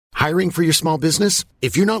Hiring for your small business?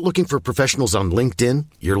 If you're not looking for professionals on LinkedIn,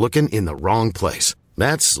 you're looking in the wrong place.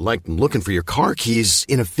 That's like looking for your car keys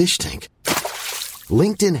in a fish tank.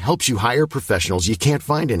 LinkedIn helps you hire professionals you can't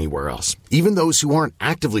find anywhere else, even those who aren't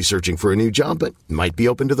actively searching for a new job but might be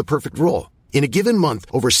open to the perfect role. In a given month,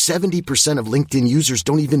 over 70% of LinkedIn users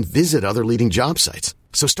don't even visit other leading job sites.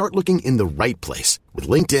 So start looking in the right place. With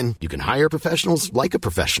LinkedIn, you can hire professionals like a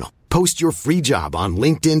professional. Post your free job on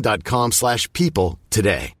linkedin.com/people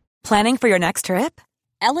today. Planning for your next trip?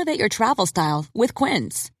 Elevate your travel style with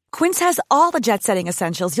Quince. Quince has all the jet-setting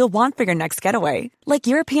essentials you'll want for your next getaway, like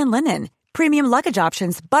European linen, premium luggage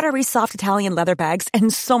options, buttery soft Italian leather bags,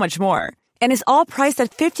 and so much more. And is all priced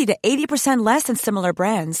at 50 to 80% less than similar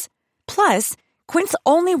brands. Plus, Quince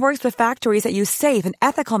only works with factories that use safe and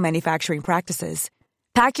ethical manufacturing practices.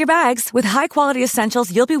 Pack your bags with high-quality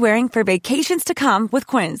essentials you'll be wearing for vacations to come with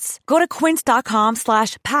Quince. Go to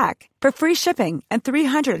quince.com/pack for free shipping and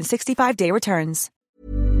 365-day returns.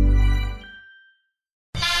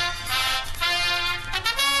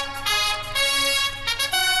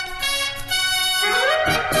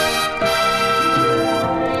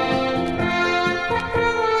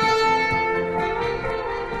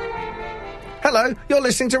 Hello, you're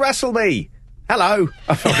listening to Wrestle Me. Hello.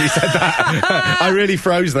 I probably said that. I really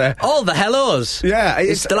froze there. All the hellos. Yeah.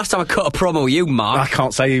 It's the last time I cut a promo with you, Mark.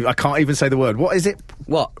 I can't even say the word. What is it?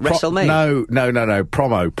 What? Wrestle Me? No.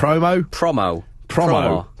 Promo.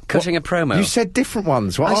 Cutting a promo. You said different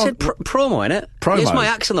ones. I said promo, innit? Promo. It's my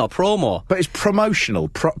accent, though. Promo. But it's promotional.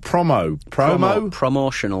 Promo.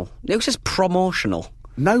 Promotional. It says promotional.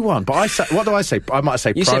 No one. But I say. What do I say? I might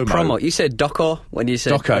say you promo. You said promo. You said doco when you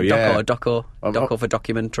said doco. Yeah. Doco for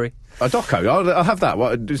documentary. A doco. I'll have that.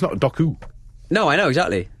 What? It's not a docu. No, I know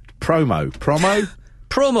exactly. Promo. Promo.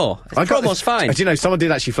 Promo's fine. Do you know, someone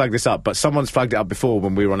did actually flag this up, but someone's flagged it up before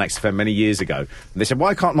when we were on XFM many years ago. And they said,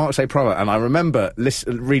 why can't Mark say promo? And I remember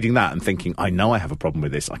reading that and thinking, I know I have a problem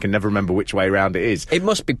with this. I can never remember which way around it is. It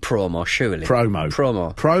must be promo, surely.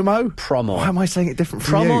 Promo. Why am I saying it different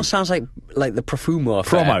from you? Promo sounds like the Profumo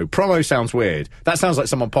affair. Promo sounds weird. That sounds like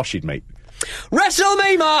someone posh you'd meet. Wrestle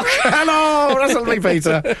me, Mark! Hello, wrestle me,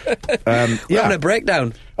 Peter. We're having a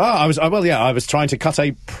breakdown. I was trying to cut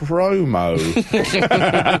a promo.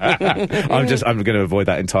 I'm going to avoid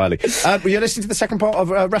that entirely. You're listening to the second part of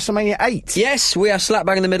WrestleMania 8. Yes, we are slap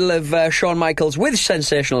bang in the middle of Shawn Michaels with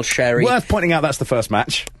Sensational Sherry. Worth pointing out that's the first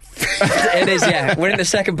match. It is, yeah. We're in the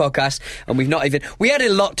second podcast, and we had a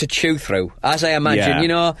lot to chew through, as I imagine. Yeah. You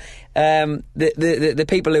know, the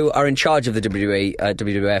people who are in charge of the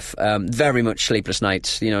WWF, very much sleepless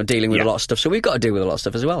nights, you know, dealing with a lot of stuff. So we've got to deal with a lot of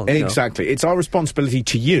stuff as well. Exactly. It's our responsibility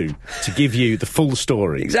to you to give you the full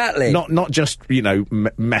story. Exactly. Not just, you know,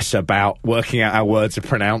 mess about working out how words are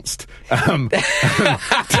pronounced,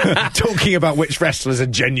 talking about which wrestlers are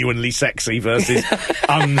genuinely sexy versus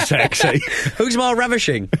unsexy. Who's more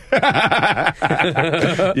ravishing? Who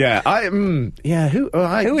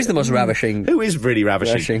is the most ravishing? Who is really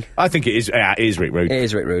ravishing? I think it is Rick Rude. It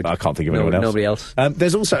is Rick Rude. I can't think of anyone else. Nobody else.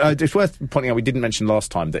 There's also, it's worth pointing out, we didn't mention last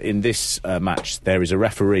time that in this match there is a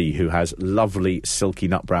referee who has lovely silky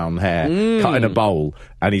nut brown hair cut in a bowl,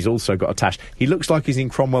 and he's also got a tash. He looks like he's in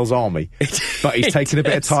Cromwell's army, but he's taken a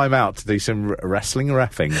bit of time out to do some wrestling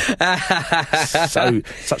reffing.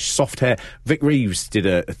 Such soft hair. Vic Reeves did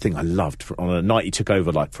a thing I loved on a night he took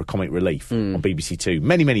over for Comic Relief on BBC Two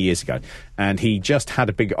many years ago, and he just had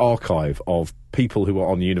a big archive of people who were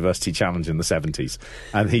on University Challenge in the 70s,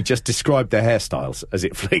 and he just described their hairstyles as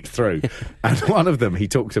it flicked through. And one of them he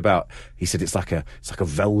talked about, he said it's like a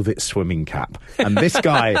velvet swimming cap, and this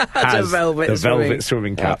guy has the velvet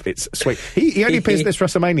swimming cap. It's sweet. He only appears at this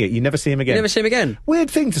WrestleMania. You never see him again. You never see him again. Weird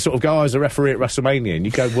thing to sort of go, I was a referee at WrestleMania, and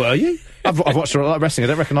you go, were you? I've watched a lot of wrestling. I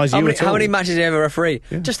don't recognise you at all. How many matches did he ever referee?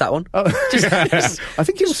 Yeah. Just that one. Oh. I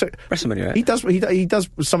think he also WrestleMania. Right? He does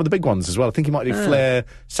some of the big ones as well. I think he might do Flair,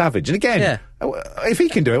 Savage, and again, if he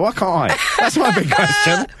can do it, why can't I? That's my big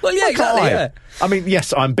question. Well, yeah, exactly. Yeah. I mean,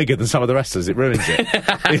 yes, I'm bigger than some of the wrestlers. It ruins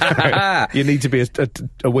it. You need to be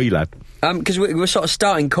a wee lad. Because we're sort of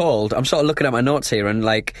starting cold. I'm sort of looking at my notes here, and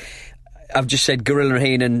I've just said Gorilla and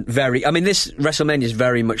Heenan this WrestleMania is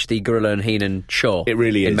very much the Gorilla and Heenan show. It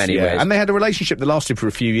really is. In many ways. And they had a relationship that lasted for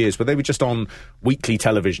a few years where they were just on weekly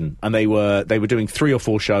television, and they were doing 3 or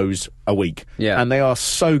 4 shows a week. Yeah. And they are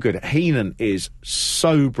so good. Heenan is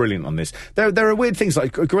so brilliant on this. There are weird things,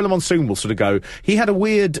 like Gorilla Monsoon will sort of go, he had a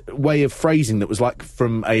weird way of phrasing that was like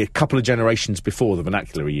from a couple of generations before the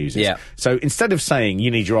vernacular he uses. Yeah. So instead of saying, you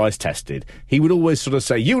need your eyes tested, he would always sort of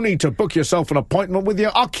say, you need to book yourself an appointment with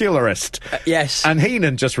your ocularist. Yes. And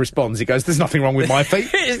Heenan just responds. He goes, "There's nothing wrong with my feet."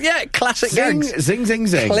 Yeah, classic Zing, gags. zing, zing,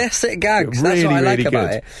 zing. Classic gags. That's Really, what I like really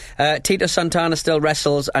about good. it. Tito Santana still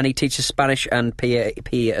wrestles, and he teaches Spanish and PE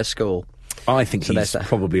at a school. I think So he's there's that.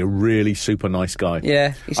 probably a really super nice guy.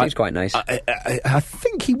 Yeah, he seems quite nice. I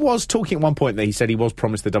think he was talking at one point that he said he was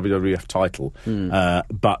promised the WWF title,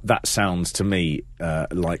 but that sounds to me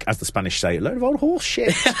like, as the Spanish say, a load of old horse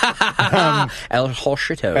shit. El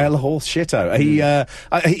Hoshito. El horse shito.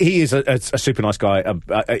 He is a super nice guy.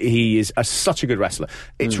 He is such a good wrestler.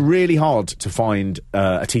 It's really hard to find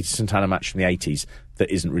a Tito Santana match from the 80s that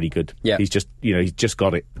isn't really good. Yeah. He's just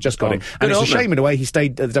got it. Just got it. Good And it's a opener. shame in a way he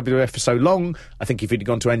stayed at the WWF for so long. I think if he'd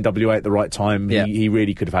gone to NWA at the right time, Yeah. he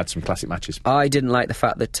really could have had some classic matches. I didn't like the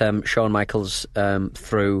fact that Shawn Michaels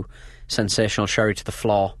threw Sensational Sherry to the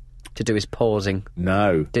floor to do his pausing.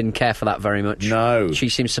 No. Didn't care for that very much. No. She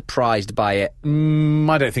seemed surprised by it.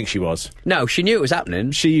 I don't think she was. No, she knew it was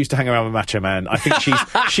happening. She used to hang around with Macho Man. I think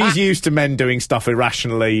she's used to men doing stuff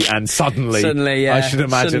irrationally and suddenly. Suddenly, yeah. I should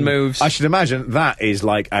imagine Sudden moves. I should imagine that is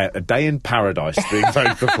like a day in paradise being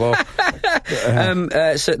thrown to the floor.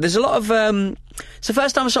 So there's a lot of... it's the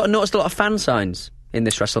first time I sort of noticed a lot of fan signs in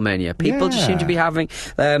this WrestleMania. People just seem to be having...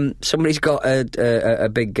 somebody's got a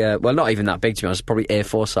big... well, not even that big, to be honest. Probably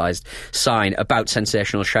A4 sized sign about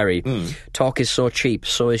Sensational Sherry. Talk is so cheap,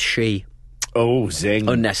 so is she. Oh, zing!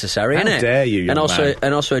 Unnecessary, How innit? dare you, young man.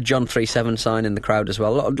 And also a John 37 sign in the crowd as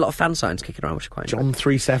well. A lot of fan signs kicking around, which is quite nice. John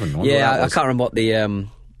 37. Yeah, I can't remember what the...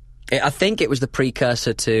 I think it was the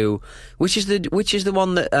precursor to which is the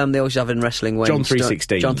one that they always have in wrestling. When John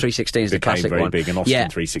 3:16 John 3:16 is the became classic very one. big, and Austin yeah,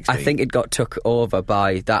 3:16. I think it got took over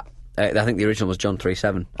by that. I think the original was John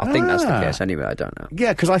 3:7. I think that's the case. Anyway, I don't know.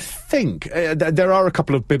 Yeah, because I think there are a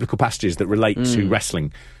couple of biblical passages that relate to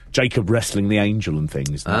wrestling. Jacob wrestling the angel and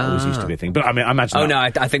things. That always used to be a thing. But I mean, I imagine. Oh no, I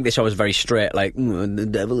think this one was very straight. Like the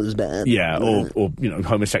devil is bad. Yeah, or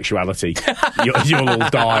homosexuality. You'll all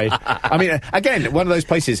die. I mean, again, one of those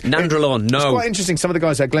places. Nandrolone, no. It's quite interesting. Some of the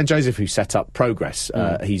guys, Glenn Joseph, who set up Progress,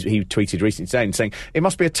 he tweeted recently today and saying it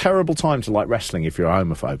must be a terrible time to like wrestling if you're a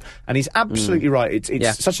homophobe. And he's absolutely right.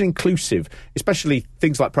 It's such an inclusive, especially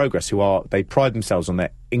things like Progress, they pride themselves on their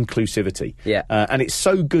inclusivity. Yeah. And it's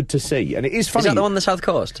so good to see. And it is funny. Is that the one on the South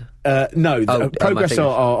Coast? No, Progress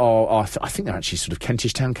I I think they're actually sort of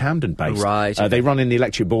Kentish Town, Camden based. Right, okay. They run in the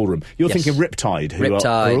Electric Ballroom. You're Yes. thinking Riptide, who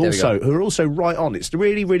Riptide, are also right on. It's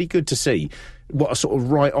really, really good to see what a sort of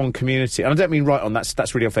right on community. And I don't mean right on.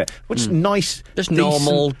 That's really unfair. But just nice, Just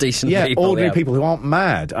normal, decent people, ordinary yeah. people who aren't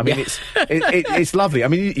mad. I mean, it's lovely. I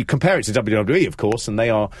mean, you compare it to WWE, of course, and they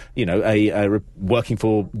are working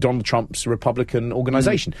for Donald Trump's Republican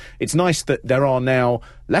organisation. It's nice that there are now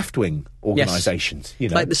left wing organisations. You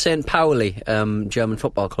know, Like the St. Pauli German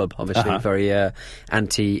football club, obviously, very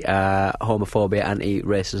anti-homophobia,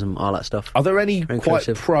 anti-racism, all that stuff. are there any Very quite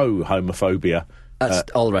inclusive. pro-homophobia?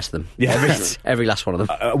 That's all the rest of them. Yeah. Every last one of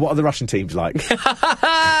them. What are the Russian teams like?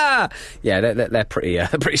 Yeah, they're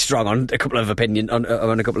pretty strong on a couple of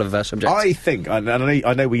on a couple of subjects. I think, and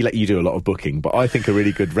I know we let you do a lot of booking, but I think a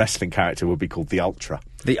really good wrestling character would be called the Ultra.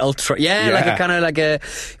 The Ultra, like a kind of like a.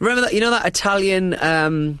 Remember that? You know that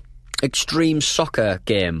Italian extreme soccer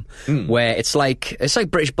game where it's like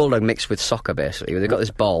British Bulldog mixed with soccer, basically. Where they've got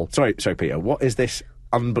this ball. Sorry, Peter. What is this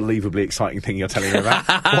unbelievably exciting thing you're telling me about?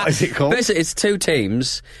 What is it called? Basically, it's two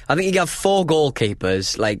teams. I think you have 4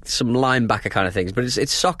 goalkeepers, like some linebacker kind of things. But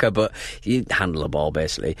it's soccer, but you handle the ball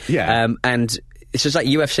basically. Yeah. And it's just like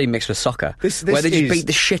UFC mixed with soccer, This where they just is- beat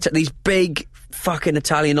the shit at these big fucking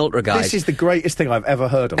Italian ultra guys. This is the greatest thing I've ever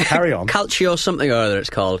heard of. Carry on. Calcio something or other it's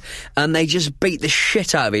called, and they just beat the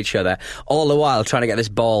shit out of each other all the while trying to get this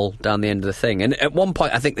ball down the end of the thing. And at one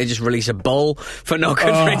point I think they just release a bull for no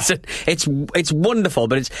good reason. It's wonderful,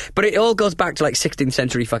 but it all goes back to like 16th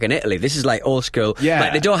century fucking Italy. This is like old school. Yeah.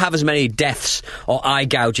 Like they don't have as many deaths or eye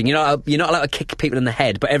gouging. You're not allowed to kick people in the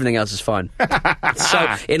head, but everything else is fine.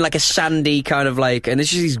 So in like a sandy kind of like, and there's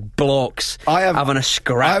just these blokes having a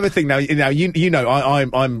scrap. I have a thing now.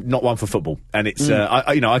 I'm not one for football, and it's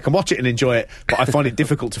I can watch it and enjoy it, but I find it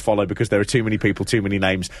difficult to follow because there are too many people, too many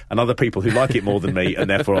names, and other people who like it more than me, and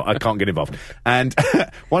therefore I can't get involved. And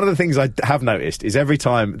one of the things I have noticed is every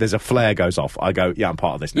time there's a flare goes off, I go, yeah, I'm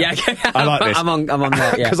part of this now. Yeah, I like this. I'm on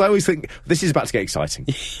that. Yeah. Because I always think this is about to get exciting.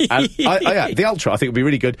 And the Ultra, I think, would be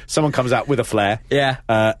really good. Someone comes out with a flare,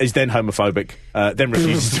 is then homophobic, then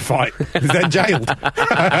refuses to fight, is then jailed.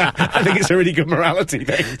 I think it's a really good morality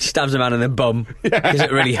thing. Stabs a man in the boat bum because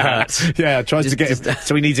it really hurts. Yeah, tries to get him,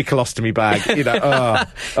 so he needs a colostomy bag. You know,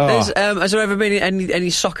 Has there ever been any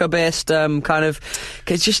soccer-based kind of?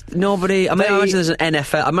 Cause just nobody. I mean, I imagine there's an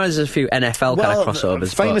NFL. I imagine there's a few NFL kind of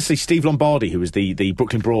crossovers. Famously, Steve Lombardi, who was the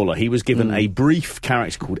Brooklyn Brawler, he was given a brief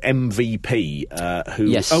character called MVP. Who?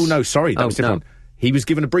 Yes. Oh no, sorry, that was different. No. He was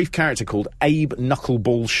given a brief character called Abe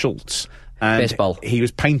Knuckleball Schultz. And baseball. He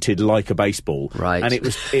was painted like a baseball, right? And he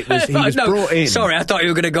was brought in. Sorry, I thought you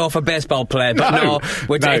were going to go for baseball player, but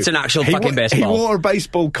it's an actual fucking baseball. He wore a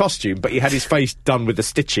baseball costume, but he had his face done with the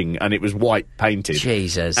stitching, and it was white painted.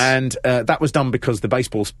 Jesus! And that was done because the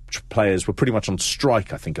baseball players were pretty much on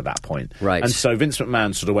strike, I think, at that point. Right. And so Vince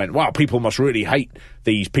McMahon sort of went, "Wow, people must really hate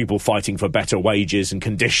these people fighting for better wages and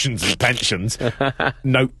conditions and pensions."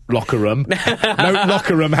 Note locker room. Note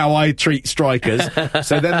locker room how I treat strikers.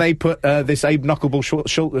 So then they put this Abe Knuckleball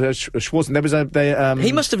Schwartz, and there was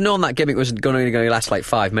he must have known that gimmick was going to last like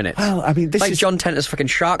 5 minutes. Well, I mean, this like is John Tenter's fucking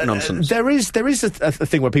shark nonsense. There is a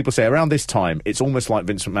thing where people say around this time it's almost like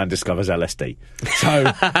Vince McMahon discovers LSD.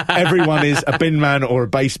 So everyone is a bin man or a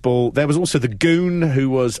baseball. There was also the Goon, who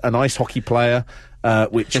was an ice hockey player.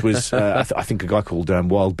 Which was, I think, a guy called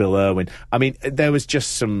Wild Bill Irwin. I mean, there was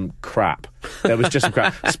just some crap.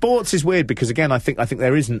 Sports is weird because, again, I think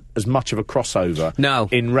there isn't as much of a crossover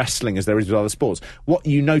in wrestling as there is with other sports. What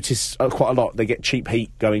you notice quite a lot, they get cheap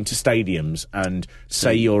heat going to stadiums, and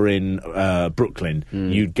say you're in Brooklyn,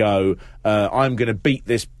 you'd go, I'm going to beat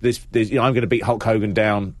this I'm going to beat Hulk Hogan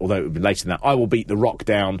down, although it would be later than that. I will beat The Rock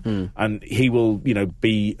down, and he will,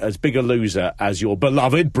 be as big a loser as your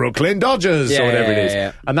beloved Brooklyn Dodgers, or whatever it is.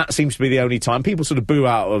 Yeah. And that seems to be the only time people sort of boo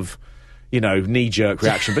out of, knee-jerk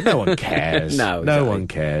reaction, but no one cares. No one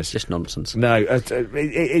cares. Just nonsense. No,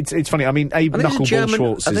 it's funny. I mean, Abe Knuckleball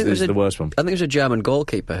Schwartz is the worst one. I think it was a German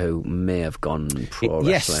goalkeeper who may have gone pro wrestling.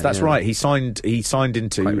 Yes, that's right. He signed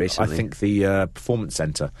into, I think, the Performance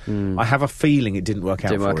Centre. I have a feeling it didn't work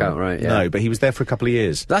out for him. Right, yeah. No, but he was there for a couple of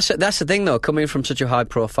years. That's the thing, though. Coming from such a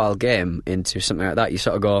high-profile game into something like that, you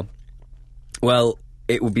sort of go, well,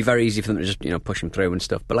 it would be very easy for them to just, push him through and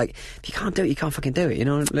stuff. But, like, if you can't do it, you can't fucking do it,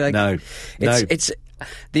 Like, No. It's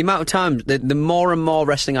the amount of times, the more and more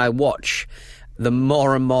wrestling I watch, the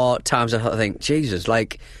more and more times I think, Jesus,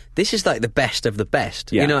 like, this is, like, the best of the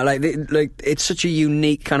best. Yeah. Like, it's such a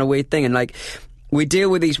unique kind of weird thing. And, like, we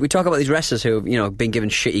talk about these wrestlers who have, been given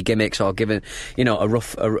shitty gimmicks or given, a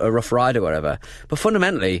rough ride or whatever. But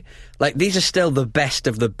fundamentally, like, these are still the best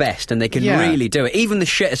of the best, and they can really do it. Even the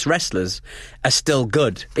shittest wrestlers are still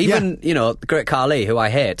good. Even, the great Khali, who I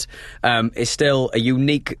hate, is still a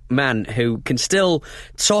unique man who can still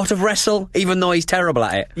sort of wrestle, even though he's terrible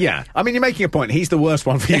at it. Yeah. I mean, you're making a point. He's the worst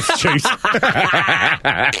one for you to choose.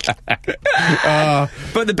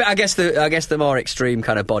 But I guess the more extreme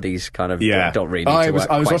kind of bodies kind of don't really need to work I was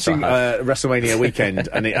quite watching so hard. WrestleMania weekend,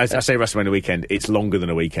 and I say WrestleMania weekend, it's longer than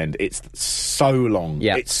a weekend. It's so long.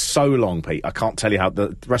 Yeah. It's so long, Pete. I can't tell you how the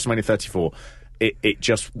WrestleMania 34. It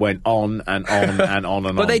just went on and on and on and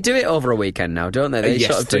on. But they do it over a weekend now, don't they? They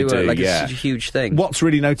yes, sort of do it like yeah. it's a huge thing. What's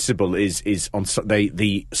really noticeable is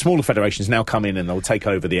the smaller federations now come in and they'll take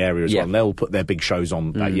over the area as well, and they'll put their big shows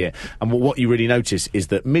on that year. And what you really notice is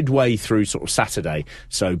that midway through sort of Saturday,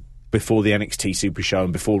 so before the NXT Super Show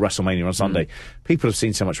and before WrestleMania on Sunday, people have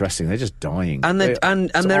seen so much wrestling, they're just dying. And they're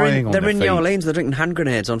in New Orleans, they're drinking hand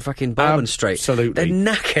grenades on fucking Bourbon Street. Absolutely. They're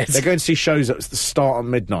knackered. They're going to see shows at the start at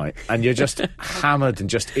midnight, and you're just hammered,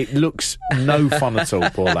 and it looks no fun at all,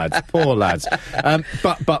 poor lads.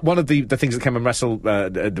 But one of the things that came on the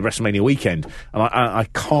WrestleMania weekend, and I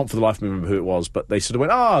can't for the life of me remember who it was, but they sort of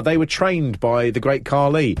went, they were trained by the great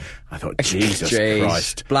Khali. I thought, Jesus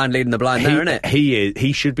Christ. Blind leading the blind there, isn't it?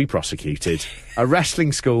 He should be prosecuted. A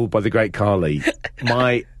wrestling school by the great Khali.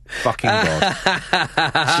 My fucking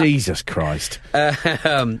God. Jesus Christ.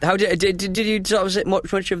 How did you was it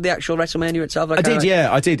much of the actual WrestleMania itself? I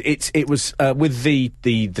did. It was with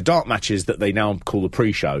the dark matches that they now call the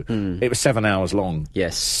pre-show. It was 7 hours long.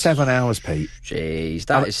 Yes. 7 hours, Pete. Jeez,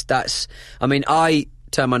 that's. I mean, I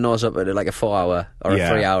turn my nose up at like a 4 hour or a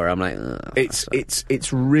 3 hour. I'm like,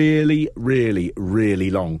 it's really, really, really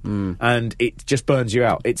long, and it just burns you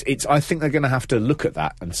out. I think they're going to have to look at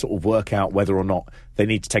that and sort of work out whether or not they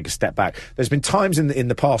need to take a step back. There's been times in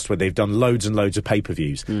the past where they've done loads and loads of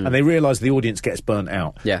pay-per-views, and they realise the audience gets burnt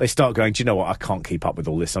out. Yeah. They start going, do you know what? I can't keep up with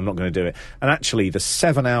all this. I'm not going to do it. And actually, the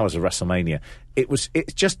 7 hours of WrestleMania, it's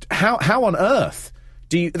just how on earth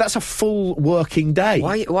That's a full working day.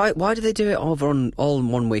 Why do they do it over all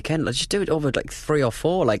in one weekend? Let's just do it over like 3 or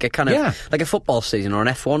 4, like a kind of like a football season or an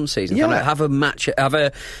F1 season. Yeah. Kind of have a match, have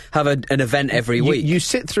an event every week. You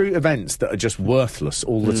sit through events that are just worthless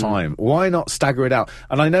all the time. Why not stagger it out?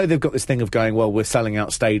 And I know they've got this thing of going, well, we're selling out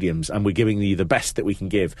stadiums and we're giving you the best that we can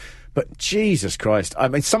give. But Jesus Christ, I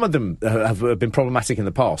mean, some of them have been problematic in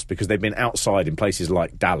the past because they've been outside in places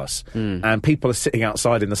like Dallas, and people are sitting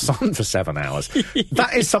outside in the sun for 7 hours.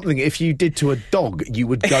 That is something, if you did to a dog, you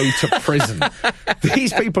would go to prison.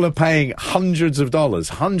 These people are paying hundreds of dollars,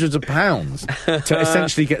 hundreds of pounds to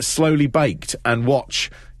essentially get slowly baked and watch,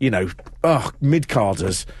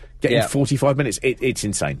 mid-carders getting 45 minutes. It's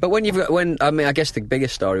insane. But I guess the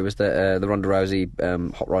biggest story was the Ronda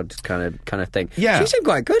Rousey hot rod kind of thing. Yeah, she seemed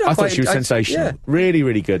quite good. I thought she was sensational. Yeah. Really,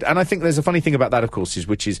 really good. And I think there's a funny thing about that, of course,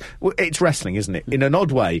 it's wrestling, isn't it? In an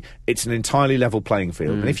odd way, it's an entirely level playing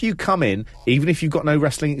field. And if you come in, even if you've got no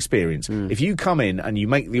wrestling experience, if you come in and you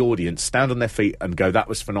make the audience stand on their feet and go, "That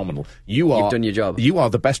was phenomenal," you've done your job. You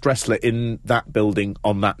are the best wrestler in that building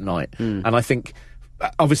on that night. And I think,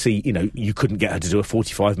 obviously, you couldn't get her to do a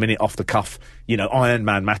 45-minute off-the-cuff, Iron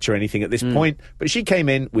Man match or anything at this point. But she came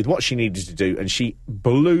in with what she needed to do, and she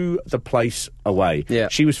blew the place away. Yeah.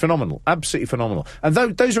 She was phenomenal. Absolutely phenomenal. And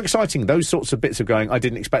those are exciting. Those sorts of bits of going, I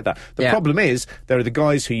didn't expect that. The problem is, there are the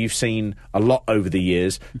guys who you've seen a lot over the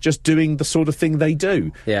years just doing the sort of thing they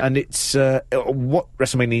do. Yeah. And it's what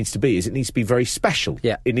WrestleMania needs to be is it needs to be very special.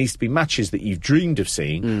 Yeah. It needs to be matches that you've dreamed of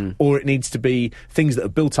seeing, or it needs to be things that are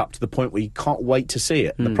built up to the point where you can't wait to see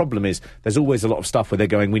it. And the problem is, there's always a lot of stuff where they're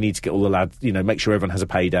going, we need to get all the lads, make sure everyone has a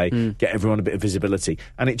payday, get everyone a bit of visibility.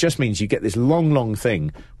 And it just means you get this long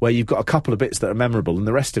thing where you've got a couple of bits that are memorable, and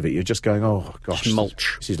the rest of it you're just going, oh gosh,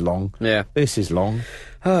 mulch. This is long. Yeah. This is long.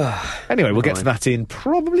 Anyway, we'll get to that in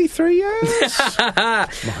probably 3 years.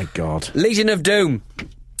 My God. Legion of Doom.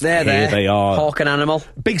 Here they are. Hawk and Animal.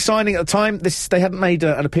 Big signing at the time. They hadn't made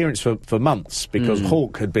an appearance for months because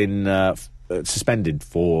Hawk had been suspended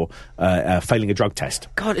for failing a drug test.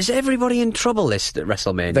 God, is everybody in trouble this at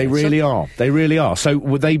WrestleMania? They really are. They really are. So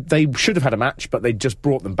they should have had a match, but they just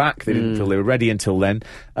brought them back. They didn't feel they were ready until then.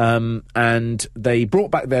 And they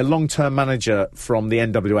brought back their long-term manager from the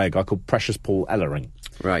NWA, a guy called Precious Paul Ellering.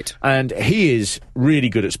 Right. And he is really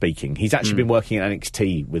good at speaking. He's actually been working at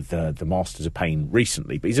NXT with the Masters of Pain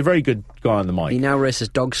recently, but he's a very good guy on the mic. He now races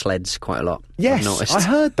dog sleds quite a lot. Yes, I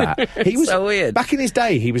heard that. He was so weird. Back in his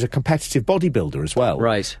day, he was a competitive bodybuilder as well.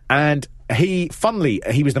 Right. And he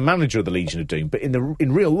was the manager of the Legion of Doom, but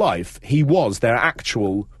in real life, he was their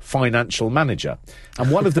actual financial manager.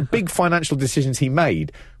 And one of the big financial decisions he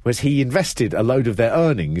made was he invested a load of their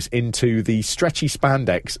earnings into the stretchy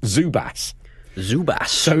spandex Zubaz.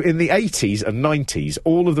 So in the 80s and 90s,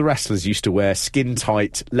 all of the wrestlers used to wear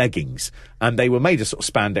skin-tight leggings, and they were made of sort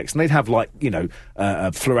of spandex, and they'd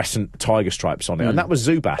have fluorescent tiger stripes on it, and that was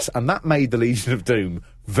Zubaz, and that made the Legion of Doom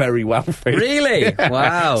very wealthy. Really? Yeah.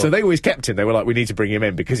 Wow. So they always kept him. They were like, we need to bring him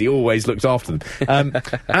in because he always looked after them.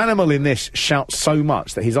 Animal in this shouts so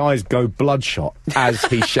much that his eyes go bloodshot as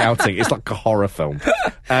he's shouting. It's like a horror film.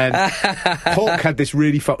 And Hawk had this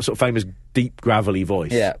really sort of famous deep gravelly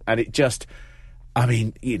voice. Yeah. And it just... I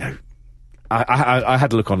mean, I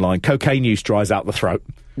had a look online. Cocaine use dries out the throat.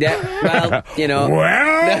 Yeah, well,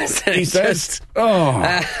 Well, he says,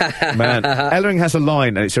 man. Ellering has a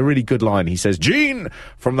line, and it's a really good line. He says, Gene,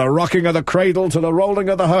 from the rocking of the cradle to the rolling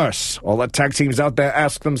of the hearse, all the tag teams out there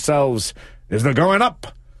ask themselves, is the going up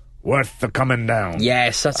worth the coming down?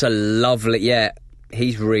 Yes, that's a lovely... Yeah.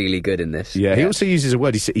 He's really good in this. Yeah, he also uses a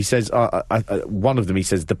word. He says, one of them, he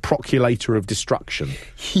says, the proculator of destruction.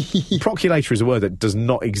 Proculator is a word that does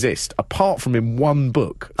not exist, apart from in one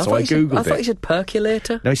book. So I Googled it. I thought he said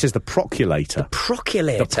percolator. No, he says the proculator. The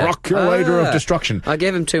proculator. The proculator of destruction. I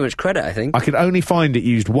gave him too much credit, I think. I could only find it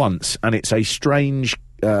used once, and it's a strange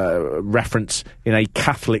reference in a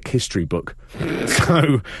Catholic history book.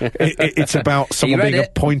 So it's about someone being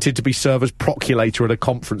appointed to be served as proculator at a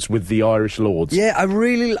conference with the Irish Lords. Yeah,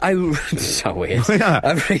 so weird.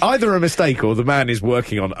 Yeah. Either a mistake or the man is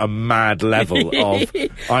working on a mad level of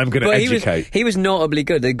I'm going to educate. He was notably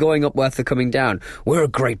good. They're going up worth the coming down. We're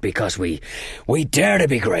great because we dare to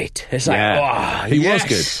be great. It's like, he was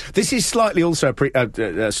good. This is slightly also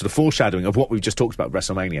a sort of foreshadowing of what we've just talked about with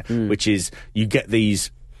WrestleMania, which is you get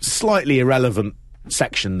these slightly irrelevant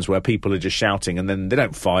sections where people are just shouting and then they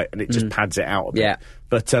don't fight and it just pads it out a bit. Yeah.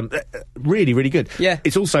 But really, really good. Yeah.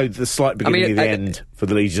 It's also the slight beginning of the end for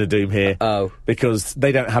the Legion of Doom here. Oh. Because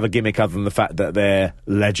they don't have a gimmick other than the fact that they're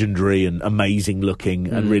legendary and amazing looking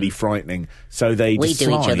and really frightening. So they We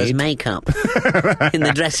do each other's makeup in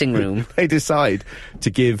the dressing room. They decide to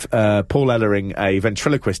give Paul Ellering a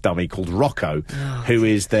ventriloquist dummy called Rocco, who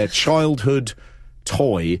is their childhood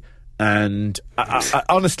toy. And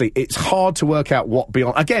honestly, it's hard to work out what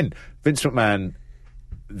beyond... Again, Vince McMahon...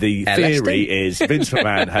 The theory is Vince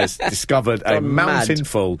McMahon has discovered a mountain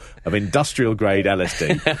full of industrial-grade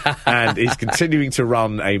LSD and is continuing to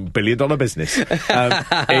run $1 billion business.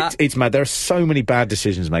 It's mad. There are so many bad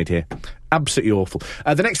decisions made here. Absolutely awful.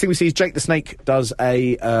 The next thing we see is Jake the Snake does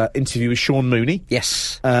a interview with Sean Mooney.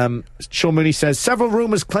 Yes. Sean Mooney says, several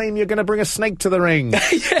rumours claim you're going to bring a snake to the ring.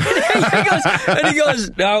 he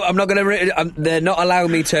goes, no, I'm not going to... they're not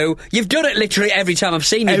allowing me to. You've done it literally every time I've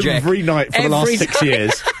seen you, Jake. Every night for the last 6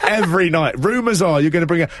 years. Every night. Rumours are you're going to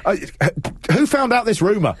bring who found out this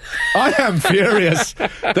rumour? I am furious.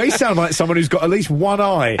 They sound like someone who's got at least one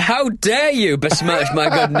eye. How dare you besmirch my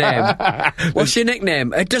good name? What's your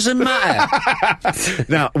nickname? It doesn't matter.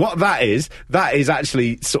 Now, what that is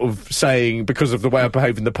actually sort of saying, because of the way I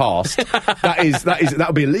behaved in the past, that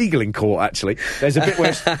would be illegal in court, actually. There's a bit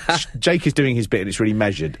where Jake is doing his bit and it's really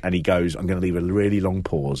measured, and he goes, I'm going to leave a really long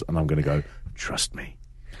pause, and I'm going to go, trust me.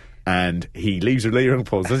 And he leaves a really long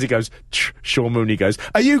pause. As he goes, Sean Mooney goes,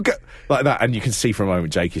 are you like that? And you can see for a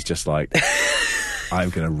moment Jake is just like,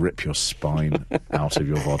 I'm going to rip your spine out of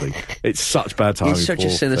your body. It's such bad timing. He's such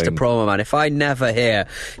a sinister promo, man. If I never hear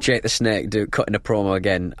Jake the Snake cutting a promo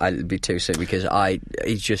again, I'd be too sick because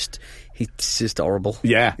he's just horrible.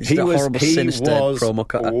 Yeah, he's a horrible, sinister promo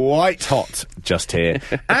cutter. White hot just here.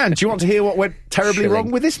 And do you want to hear what went terribly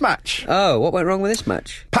wrong with this match? Oh, what went wrong with this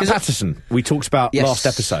match? Pat Patterson, we talked about last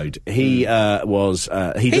episode. He was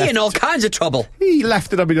in all kinds of trouble. He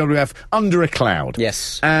left the WWF under a cloud.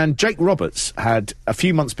 Yes. And Jake Roberts had, a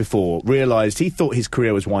few months before, realised he thought his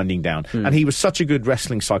career was winding down. And he was such a good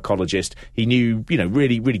wrestling psychologist. He knew,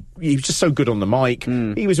 really, really, he was just so good on the mic.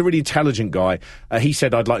 He was a really intelligent guy. He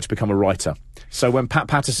said, I'd like to become a writer. So when Pat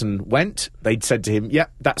Patterson went, they'd said to him,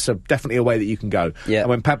 that's definitely a way that you can go. Yeah. And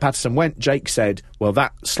when Pat Patterson went, Jake said, well,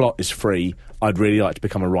 that slot is free. I'd really like to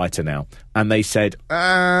become a writer now. And they said,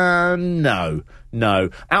 no.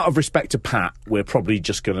 Out of respect to Pat, we're probably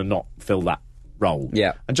just going to not fill that role.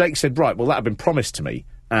 Yeah. And Jake said, right, well, that had been promised to me.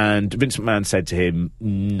 And Vince McMahon said to him,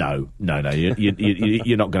 no,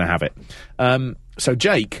 you're not going to have it. So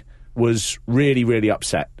Jake was really, really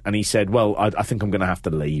upset. And he said, well, I think I'm going to have to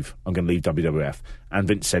leave. I'm going to leave WWF. And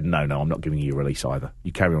Vince said, no, I'm not giving you a release either.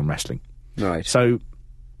 You carry on wrestling. Right. So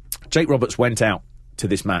Jake Roberts went out to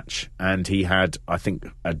this match and he had, I think,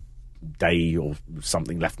 a day or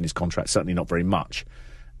something left in his contract, certainly not very much.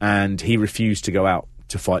 And he refused to go out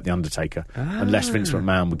to fight The Undertaker unless Vince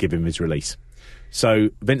McMahon would give him his release. So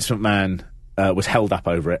Vince McMahon was held up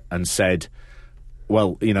over it and said,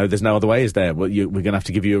 well, there's no other way, is there? Well, we're going to have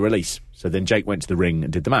to give you a release. So then Jake went to the ring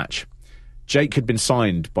and did the match. Jake had been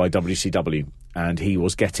signed by WCW and he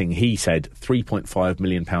was getting, he said, £3.5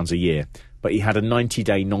 million a year. But he had a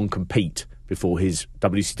 90-day non-compete before his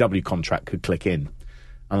WCW contract could click in.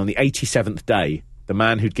 And on the 87th day, the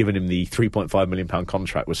man who'd given him the £3.5 million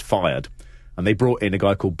contract was fired. And they brought in a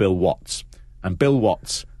guy called Bill Watts. And Bill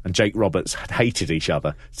Watts and Jake Roberts had hated each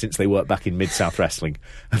other since they worked back in Mid-South Wrestling.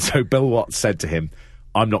 And so Bill Watts said to him,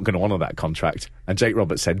 I'm not going to honour that contract. And Jake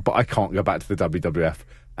Roberts said, but I can't go back to the WWF.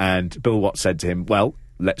 And Bill Watts said to him, well,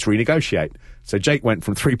 let's renegotiate. So Jake went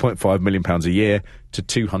from £3.5 million a year to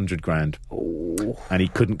 $200,000. And he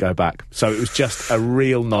couldn't go back. So it was just a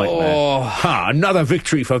real nightmare. Another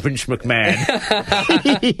victory for Vince McMahon.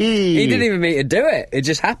 He didn't even mean to do it. It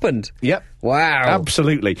just happened. Yep. Wow.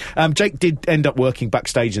 Absolutely. Jake did end up working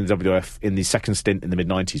backstage in the WWF in the second stint in the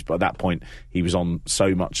mid-90s, but at that point he was on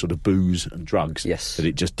so much sort of booze and drugs that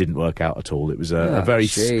it just didn't work out at all. It was a very...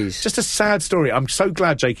 just a sad story. I'm so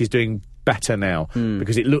glad Jake is doing better now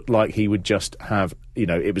because it looked like he would just have,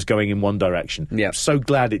 it was going in one direction. I'm so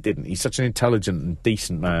glad it didn't. He's such an intelligent and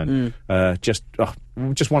decent man. Just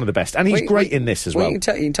one of the best. And he's great in this as well. You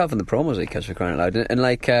can tell from the promos he cuts, for crying out loud. And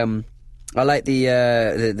like, I like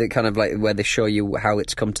the kind of like where they show you how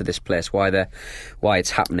it's come to this place, why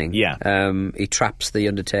it's happening. Yeah. He traps the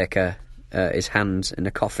Undertaker, his hands in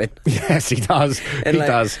a coffin. Yes, he does.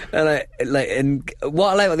 Does. And what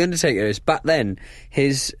I like about the Undertaker is back then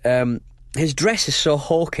his his dress is so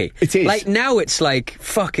hawky. It is. Like, now it's, like,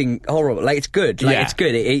 fucking horrible. Like, it's good. Like, Yeah. it's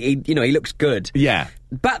good. He looks good. Yeah.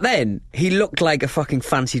 Back then, he looked like a fucking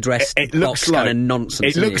fancy dressed It looks kind of like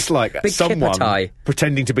nonsense. It looks like Big someone kipper tie.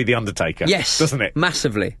 pretending to be the Undertaker. Yes, doesn't it?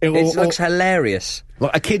 Massively. It- It or- looks hilarious.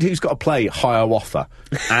 Like a kid who's got to play Hiawatha,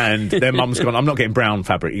 and their mum's gone, I'm not getting brown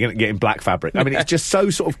fabric, you're getting black fabric. I mean, it's just so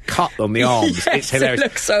sort of cut on the arms. Yes, it's hilarious. it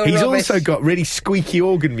looks so He's rubbish. also got really squeaky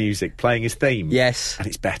organ music playing his theme. Yes. And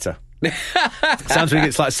it's better. Sounds like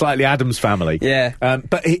it's like slightly Addams Family. Yeah.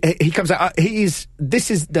 But he comes out. This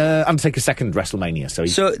is the Undertaker's second WrestleMania. So He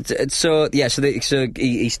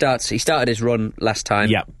started his run last time.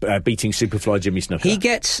 beating Superfly Jimmy Snuka. He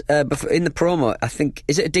gets in the promo. I think,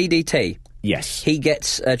 is it a DDT? Yes. He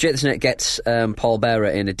gets Jake the Snake gets Paul Bearer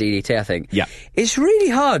in a DDT. I think. Yeah. It's really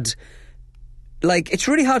hard. Like, it's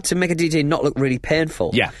really hard to make a DDT not look really painful.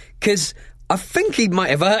 Yeah. Because I think he might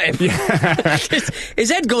have hurt him. His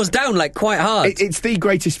head goes down, like, quite hard. It's the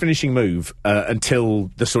greatest finishing move until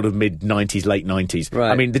the sort of mid-90s, late 90s. Right.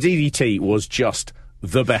 I mean, the DDT was just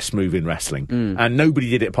the best move in wrestling. And nobody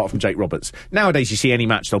did it apart from Jake Roberts. Nowadays, you see any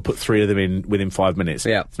match, they'll put 3 of them in within 5 minutes.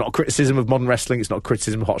 Yeah. It's not a criticism of modern wrestling, it's not a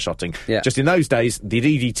criticism of hot-shotting. Yeah. Just in those days, the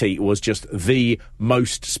DDT was just the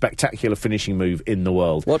most spectacular finishing move in the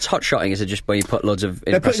world. What's hot shotting? Is it just where you put loads of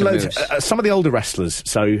They're putting impressive loads. moves? Some of the older wrestlers,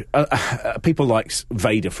 so people like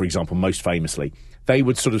Vader, for example, most famously, they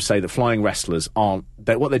would sort of say that flying wrestlers aren't.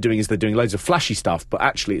 What they're doing is they're doing loads of flashy stuff, but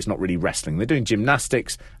actually it's not really wrestling. They're doing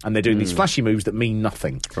gymnastics and they're doing these flashy moves that mean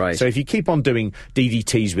nothing. Right. So if you keep on doing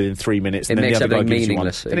DDTs within 3 minutes, It and then makes the other guy everything gives you one,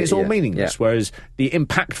 meaningless. then it's all Yeah. meaningless. Yeah. Whereas the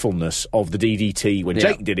impactfulness of the DDT when Yeah.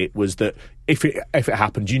 Jake did it was that if it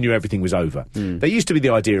happened, you knew everything was over. There used to be the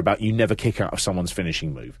idea about you never kick out of someone's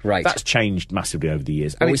finishing move. Right. That's changed massively over the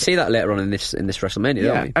years. Well, we it's- see that later on in this WrestleMania,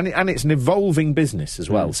 don't we? and it's an evolving business as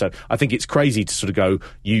well. So I think it's crazy to sort of go,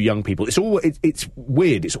 you young people. It's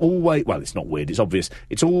weird. It's always, well, it's not weird. It's obvious.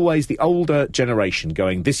 It's always the older generation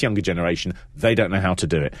going, this younger generation, they don't know how to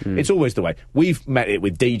do it. It's always the way. We've met it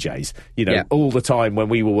with DJs, Yeah. all the time when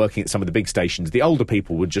we were working at some of the big stations. The older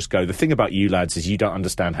people would just go, the thing about you lads is you don't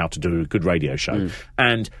understand how to do a good radio show.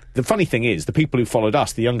 And the funny thing is, the people who followed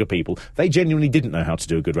us, the younger people, they genuinely didn't know how to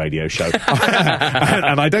do a good radio show.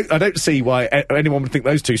 And I don't see why anyone would think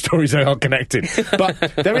those two stories are connected. But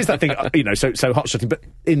there is that thing, so hot shotting. But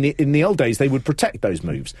in the old days, they would protect those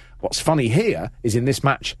moves. What's funny here is in this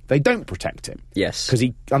match, they don't protect it. Yes. Because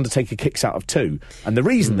Undertaker kicks out of 2. And the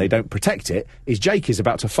reason they don't protect it is Jake is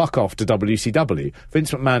about to fuck off to WCW.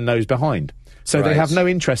 Vince McMahon knows behind. So they Right. have no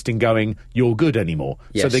interest in going, you're good anymore.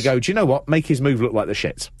 So Yes. they go, do you know what? Make his move look like the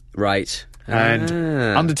shits. Right. And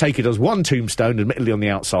Undertaker does one tombstone, admittedly on the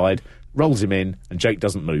outside, rolls him in, and Jake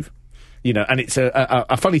doesn't move. And it's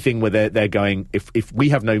a funny thing where they're going, if we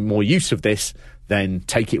have no more use of this, then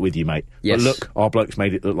take it with you, mate. Yes. But look, our bloke's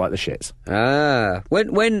made it look like the shits.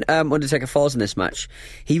 When Undertaker falls in this match,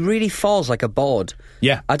 he really falls like a board.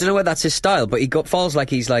 Yeah. I don't know whether that's his style, but falls like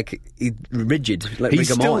he's rigid, like He's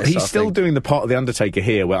rigor still, mortis. he's still doing the part of the Undertaker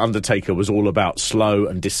here where Undertaker was all about slow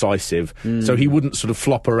and decisive, so he wouldn't sort of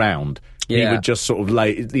flop around. He Yeah. would just sort of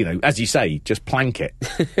lay, as you say, just plank it,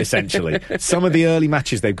 essentially. Some of the early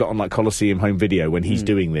matches they've got on like Coliseum home video when he's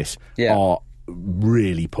doing this Yeah. are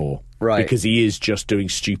really poor. Right. Because he is just doing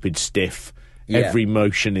stupid stiff. Yeah. Every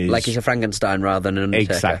motion is... like he's a Frankenstein rather than an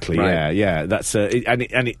Undertaker. Exactly, Right. yeah. That's and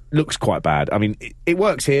it looks quite bad. I mean, it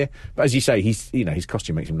works here, but as you say, his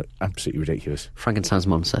costume makes him look absolutely ridiculous. Frankenstein's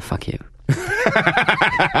monster, fuck you.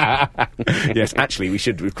 Yes, actually, we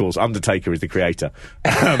should, of course, Undertaker is the creator.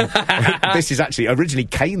 This is actually originally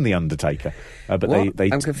Kane the Undertaker. But What? they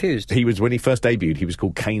I'm confused. He was, when he first debuted, he was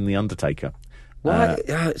called Kane the Undertaker. Why?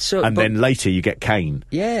 And then later you get Kane.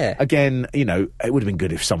 Yeah. Again, it would have been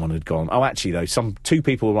good if someone had gone, oh, actually, though, two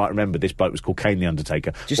people might remember this bloke was called Kane the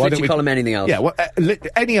Undertaker. Just literally call him anything else. Yeah,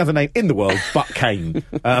 any other name in the world but Kane.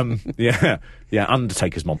 Yeah,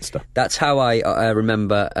 Undertaker's monster. That's how I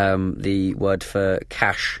remember the word for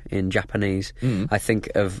cash in Japanese. I think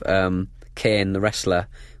of Kane, the wrestler,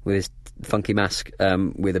 with his funky mask,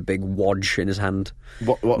 with a big wodge in his hand.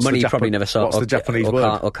 What's Money the you probably never saw. What's the Japanese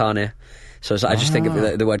word? Or Kane. So I just think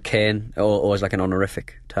of the word Kane, or as like an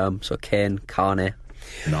honorific term. So Kane, Kane.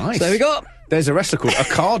 Nice. So there we go. There's a wrestler called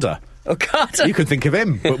Okada. Okada. You can think of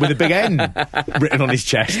him, but with a big N written on his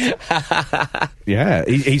chest. Yeah,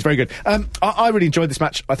 he's very good. I really enjoyed this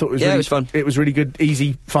match. I thought it was it was fun. It was really good,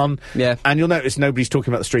 easy, fun. Yeah. And you'll notice nobody's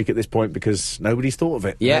talking about the streak at this point because nobody's thought of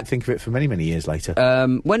it. Yeah. I don't think of it for many, many years later.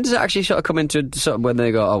 When does it actually sort of come into sort of when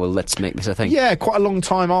they go, oh, well, let's make this a thing? Yeah, quite a long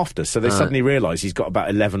time after. So they suddenly realise he's got about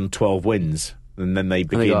 11, 12 wins. And then they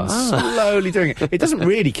begin go, slowly doing it. It doesn't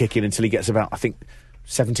really kick in until he gets about, I think,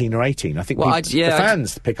 17 or 18. I think Well, the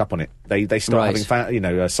fans pick up on it. They start having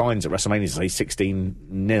signs at WrestleMania that say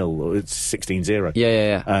 16-0 or it's 16-0.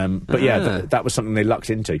 Yeah. But that was something they lucked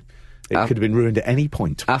into. It could have been ruined at any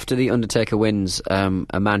point. After the Undertaker wins,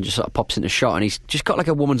 a man just sort of pops into shot and he's just got like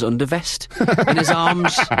a woman's undervest in his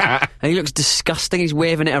arms. And he looks disgusting. He's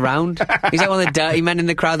waving it around. He's like one of the dirty men in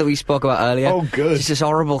the crowd that we spoke about earlier. Oh, good. Just this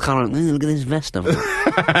horrible kind of, look at this vest I've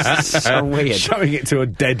got. It's so weird. Showing it to a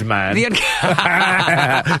dead man.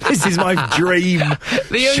 This is my dream.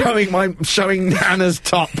 Showing Hannah's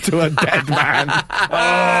top to a dead man.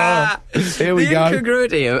 Here we go. The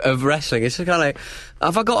incongruity of wrestling. It's just kind of like,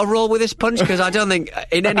 have I got to roll with this punch? Because I don't think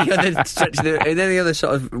in any other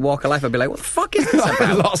sort of walk of life I'd be like, what the fuck is this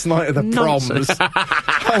about? Last night at the proms,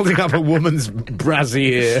 holding up a woman's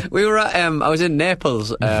brassiere. We were at, I was in Naples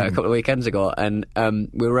a couple of weekends ago, and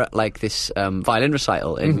we were at like this violin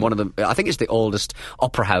recital in one of the, I think it's the oldest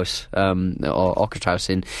opera house or orchestra house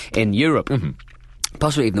in Europe.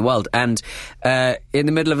 Possibly even the world. And in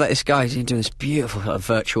the middle of this guy, he's doing this beautiful sort of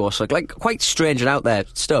virtuoso, like quite strange and out there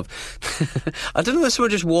stuff. I don't know if someone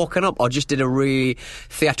just walking up or just did a really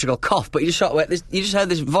theatrical cough, but you just heard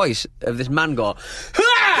this voice of this man go,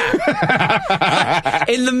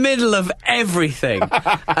 in the middle of everything.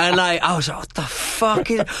 And I was like, what the fuck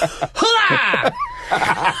is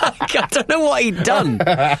I don't know what he'd done.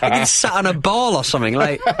 Like he'd sat on a ball or something.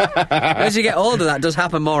 Like, as you get older, that does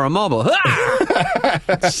happen more and more.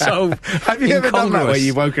 But so have you ever done that where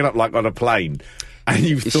you've woken up like on a plane and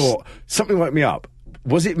you've thought, something woke me up?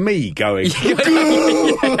 Was it me going? Yeah.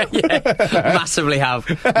 Massively have.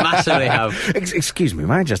 Excuse me,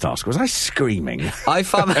 may I just ask, was I screaming? I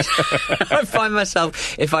find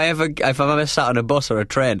myself if I'm ever sat on a bus or a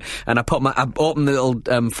train and I open the little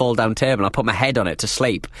fold down table and I put my head on it to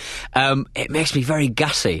sleep, it makes me very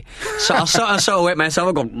gassy. So I'll sort of wake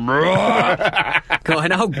myself up and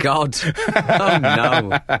going, oh God, oh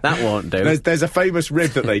no, that won't do. There's a famous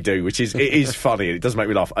rib that they do, which is funny and it does make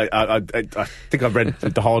me laugh. I think I've read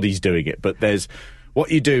the Hardys doing it, but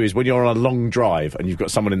what you do is when you're on a long drive and you've got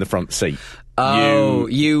someone in the front seat. Oh,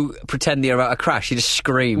 you pretend you're about to crash. You just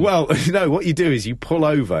scream. Well, no, what you do is you pull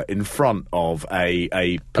over in front of a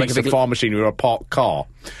piece of farm machinery or a parked car,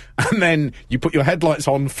 and then you put your headlights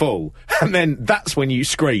on full, and then that's when you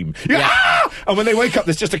scream. Yeah! And when they wake up,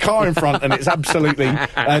 there's just a car in front, and it's absolutely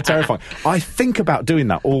terrifying. I think about doing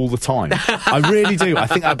that all the time. I really do. I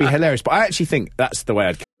think that'd be hilarious, but I actually think that's the way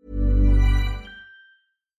I'd...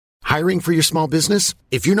 Hiring for your small business?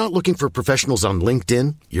 If you're not looking for professionals on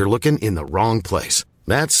LinkedIn, you're looking in the wrong place.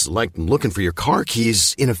 That's like looking for your car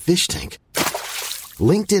keys in a fish tank.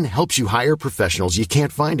 LinkedIn helps you hire professionals you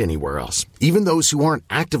can't find anywhere else, even those who aren't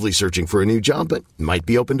actively searching for a new job but might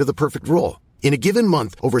be open to the perfect role. In a given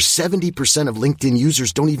month, over 70% of LinkedIn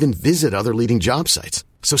users don't even visit other leading job sites.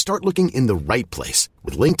 So start looking in the right place.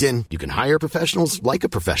 With LinkedIn, you can hire professionals like a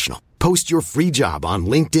professional. Post your free job on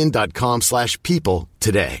linkedin.com/people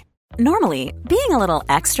today. Normally, being a little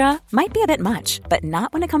extra might be a bit much, but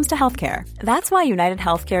not when it comes to healthcare. That's why United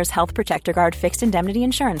Healthcare's Health Protector Guard fixed indemnity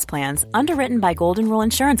insurance plans, underwritten by Golden Rule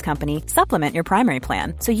Insurance Company, supplement your primary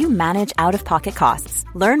plan so you manage out-of-pocket costs.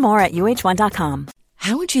 Learn more at uh1.com.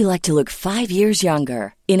 How would you like to look 5 years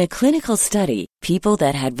younger? In a clinical study, people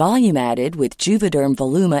that had volume added with Juvederm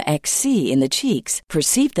Voluma XC in the cheeks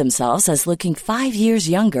perceived themselves as looking 5 years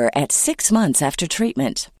younger at 6 months after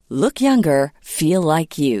treatment. Look younger, feel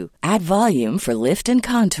like you. Add volume for lift and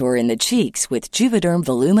contour in the cheeks with Juvederm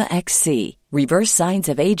Voluma XC. Reverse signs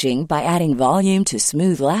of aging by adding volume to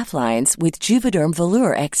smooth laugh lines with Juvederm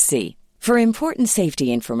Volure XC. For important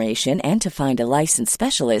safety information and to find a licensed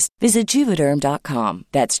specialist, visit Juvederm.com.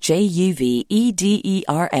 That's JUVEDERM.com.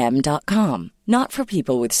 Not for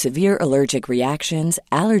people with severe allergic reactions,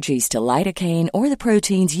 allergies to lidocaine, or the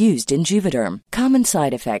proteins used in Juvederm. Common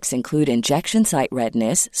side effects include injection site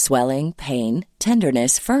redness, swelling, pain,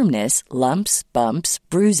 tenderness, firmness, lumps, bumps,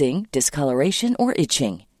 bruising, discoloration, or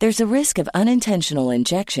itching. There's a risk of unintentional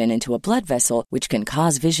injection into a blood vessel, which can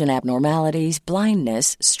cause vision abnormalities,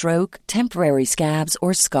 blindness, stroke, temporary scabs,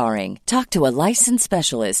 or scarring. Talk to a licensed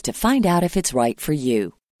specialist to find out if it's right for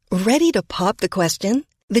you. Ready to pop the question?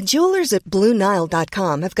 The jewelers at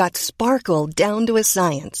BlueNile.com have got sparkle down to a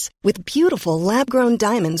science with beautiful lab-grown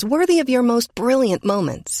diamonds worthy of your most brilliant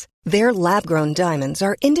moments. Their lab-grown diamonds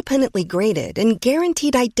are independently graded and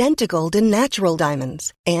guaranteed identical to natural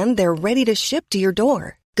diamonds, and they're ready to ship to your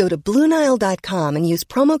door. Go to BlueNile.com and use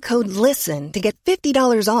promo code LISTEN to get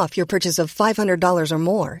 $50 off your purchase of $500 or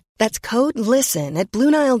more. That's code LISTEN at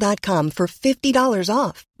BlueNile.com for $50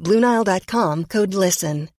 off. BlueNile.com, code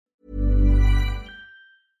LISTEN.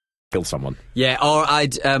 kill someone. Yeah, or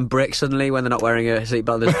I'd brick suddenly when they're not wearing a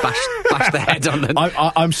seatbelt and just bash their head on them.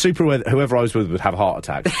 I'm super aware that whoever I was with would have a heart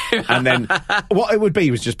attack. And then what it would be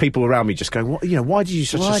was just people around me just going, "What? Why did you do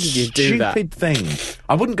such a stupid thing?"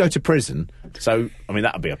 I wouldn't go to prison, so I mean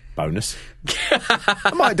that would be a bonus.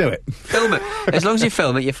 I might do it. Film it. As long as you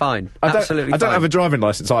film it, you're fine. Absolutely I don't have a driving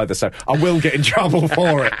licence either, so I will get in trouble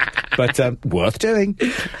for it. But worth doing.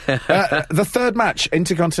 The third match,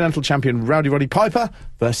 Intercontinental Champion Roddy Piper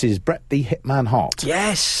versus Bret the Hitman Hart.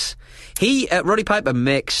 Yes. Roddy Piper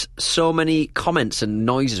makes so many comments and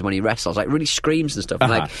noises when he wrestles, like really screams and stuff,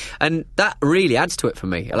 and that really adds to it for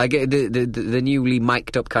me. Like the newly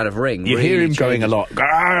mic'd up kind of ring. You really hear him changes. going a lot.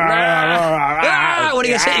 When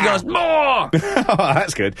he gets hit, he goes more. Oh,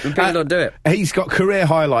 that's good. And people don't do it. He's got career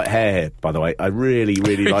highlight hair, by the way. I really,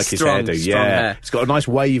 really like his hairdo. Strong hair. It's got a nice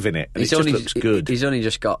wave in it, and it just looks good. He's only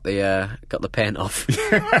just got the paint off from 2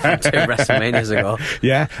 WrestleManias ago.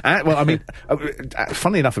 Yeah. Well, I mean,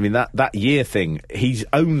 funnily enough, I mean that year thing, he's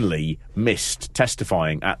only missed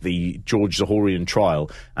testifying at the George Zahorian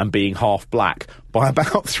trial and being half black by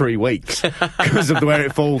about 3 weeks because of where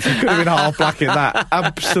it falls. He could have been half black in that.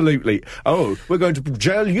 Absolutely. Oh, we're going to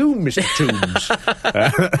jail you, Mr. Toombs.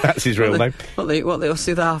 That's his real name. What's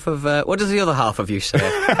the other half of... what does the other half of you say?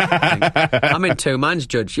 I'm in 2. Mine's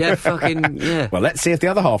Judge. Yeah, fucking... Yeah. Well, let's see if the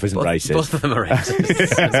other half isn't racist. Both of them are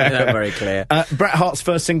racist. That's very clear. Bret Hart's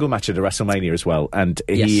first single match at a WrestleMania as well, and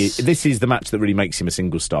this is the match that really makes him a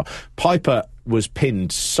single star. Piper was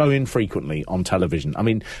pinned so infrequently on television. I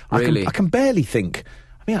mean, really? I can barely think.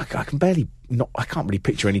 I mean, I can't really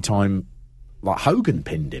picture any time like Hogan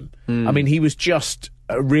pinned him. I mean, he was just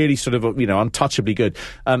really sort of untouchably good.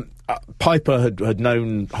 Piper had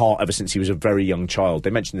known Hart ever since he was a very young child. They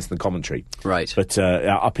mentioned this in the commentary. Right. But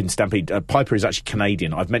up in Stampede, Piper is actually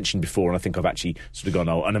Canadian. I've mentioned before, and I think I've actually sort of gone,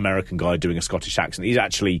 an American guy doing a Scottish accent. He's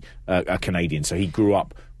actually a Canadian, so he grew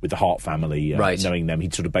up with the Hart family, knowing them.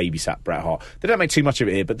 He'd sort of babysat Bret Hart. They don't make too much of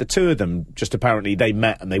it here, but the two of them just apparently, they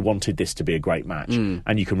met and they wanted this to be a great match.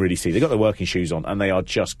 And you can really see, they've got their working shoes on and they are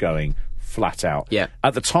just going flat out. Yeah.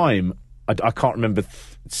 At the time, I can't remember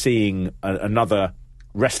seeing another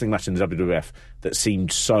wrestling match in the WWF that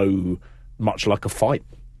seemed so much like a fight.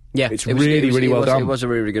 Yeah, it was really well done. It was a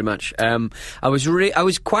really, really good match. I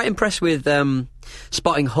was quite impressed with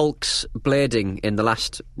spotting Hulk's blading in the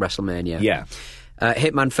last WrestleMania. Yeah.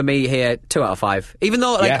 Hitman for me here, 2 out of 5. Even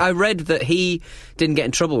though I read that he didn't get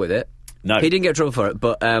in trouble with it. No, he didn't get in trouble for it.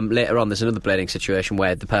 But later on, there's another blading situation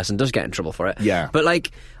where the person does get in trouble for it. Yeah. But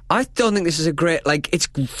I don't think this is a great... it's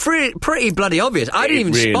pretty bloody obvious. I didn't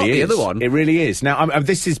even spot the other one. It really is. Now,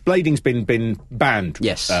 blading's been banned.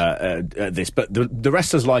 Yes. This, but the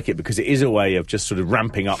wrestlers like it because it is a way of just sort of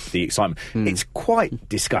ramping up the excitement. It's quite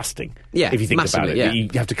disgusting. Yeah, if you think about it, yeah. You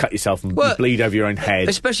have to cut yourself and bleed over your own head.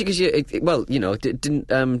 Especially because didn't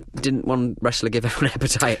one wrestler give everyone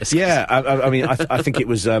hepatitis? Yeah, I mean, I think it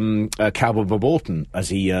was Cowboy Bob Orton as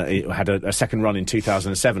he had a second run in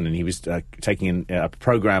 2007, and he was taking a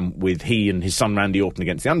program with he and his son Randy Orton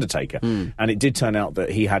against The Undertaker, and it did turn out that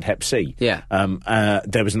he had Hep C. Yeah.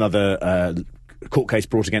 There was another court case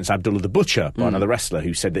brought against Abdullah the Butcher by another wrestler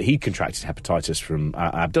who said that he contracted hepatitis from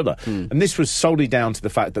Abdullah, and this was solely down to the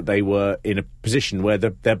fact that they were in a position where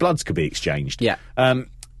their bloods could be exchanged. Yeah.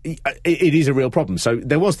 It is a real problem. So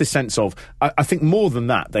there was this sense of, I think more than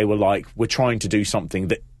that, they were like, we're trying to do something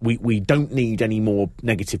that we don't need any more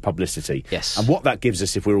negative publicity. Yes. And what that gives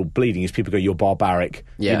us if we're all bleeding is people go, you're barbaric.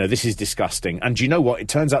 Yeah. This is disgusting. And do you know what? It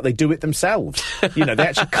turns out they do it themselves. They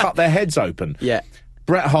actually cut their heads open. Yeah.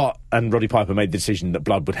 Bret Hart and Roddy Piper made the decision that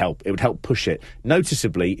blood would help. It would help push it.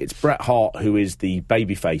 Noticeably, it's Bret Hart who is the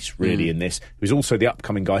babyface, really, in this, who's also the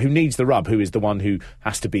upcoming guy who needs the rub, who is the one who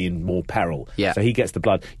has to be in more peril. Yeah. So he gets the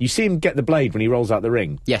blood. You see him get the blade when he rolls out the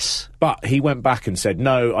ring. Yes. But he went back and said,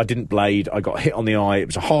 no, I didn't blade. I got hit on the eye. It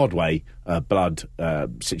was a hard way blood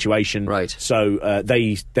situation. Right. So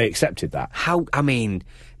they accepted that.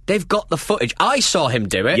 They've got the footage. I saw him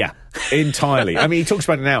do it. Yeah, entirely. I mean, he talks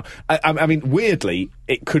about it now. I mean, weirdly,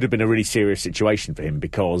 it could have been a really serious situation for him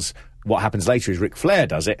because what happens later is Ric Flair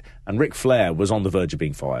does it, and Ric Flair was on the verge of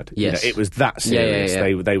being fired. Yes. It was that serious.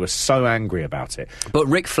 Yeah. They were so angry about it. But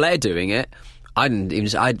Ric Flair doing it... I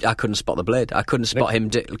couldn't spot the blade. I couldn't spot him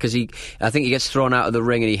because I think he gets thrown out of the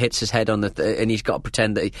ring and he hits his head on and he's got to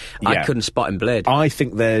pretend that I couldn't spot him blade. I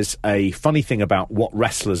think there's a funny thing about what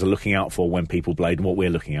wrestlers are looking out for when people blade and what we're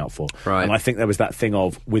looking out for. Right. And I think there was that thing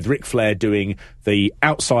of with Ric Flair doing the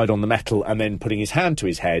outside on the metal and then putting his hand to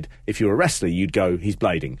his head. If you're a wrestler, you'd go, he's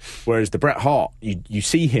blading. Whereas the Bret Hart, you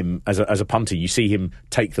see him as a punter, you see him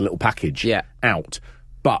take the little package out,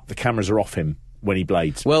 but the cameras are off him when he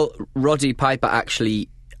blades. Well, Roddy Piper actually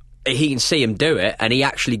he can see him do it, and he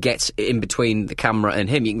actually gets in between the camera and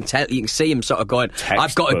him. You can see him sort of going,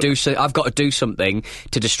 "I've got to do something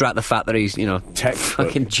to distract the fact that he's,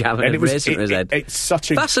 fucking jamming a razor in his head." It's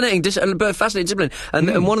such a fascinating discipline.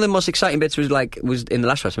 And one of the most exciting bits was in the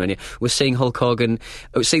last WrestleMania was seeing Hulk Hogan,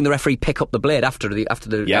 seeing the referee pick up the blade after the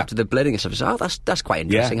blading and stuff. So, that's quite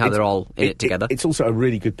interesting how they're all in it together. It's also a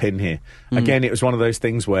really good pin here. Again, it was one of those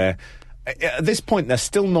things where, at this point, they're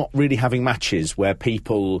still not really having matches where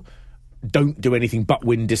people don't do anything but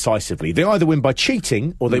win decisively. They either win by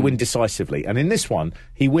cheating or they win decisively. And in this one,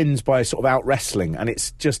 he wins by sort of out-wrestling. And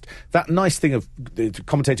it's just that nice thing of... The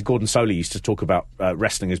commentator Gordon Soley used to talk about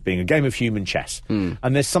wrestling as being a game of human chess. And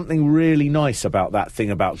there's something really nice about that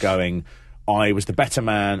thing about going... I was the better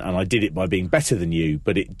man and I did it by being better than you,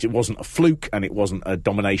 but it wasn't a fluke and it wasn't a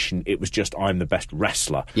domination. It was just, I'm the best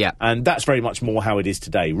wrestler. Yeah. And that's very much more how it is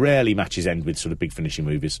today. Rarely matches end with sort of big finishing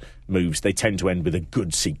moves. They tend to end with a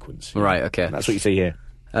good sequence. Right, okay. And that's what you see here.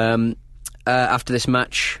 After this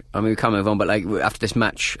match, I mean, we can't move on, but after this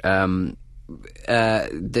match, there's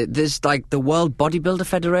the World Bodybuilder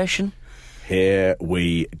Federation. Here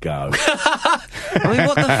we go. I mean,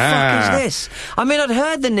 what the fuck is this? I mean, I'd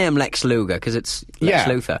heard the name Lex Luger because it's Lex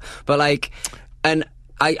Luthor, but and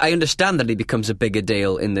I understand that he becomes a bigger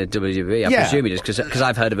deal in the WWE. I presume he does because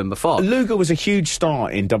I've heard of him before. Luger was a huge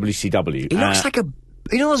star in WCW. He looks like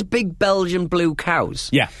those big Belgian blue cows.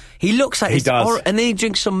 Yeah, he looks like he does, and then he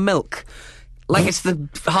drinks some milk. Like it's the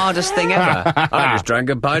hardest thing ever. I just drank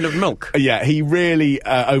a pint of milk. Yeah, he really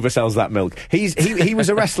oversells that milk. He was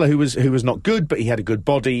a wrestler who was not good, but he had a good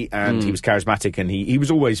body and he was charismatic and he was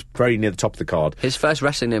always very near the top of the card. His first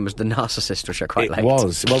wrestling name was The Narcissist, which I quite liked. It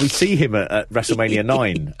was. Well, we see him at WrestleMania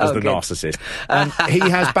 9 as the Narcissist. And he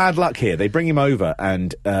has bad luck here. They bring him over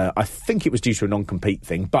and I think it was due to a non-compete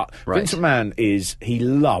thing, but Vince McMahon he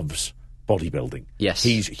loves bodybuilding. Yes.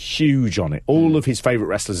 He's huge on it. All of his favourite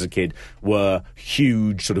wrestlers as a kid were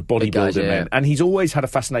huge sort of bodybuilding men. And he's always had a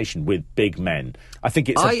fascination with big men. I think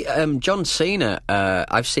it's... John Cena,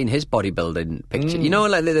 I've seen his bodybuilding picture. You know,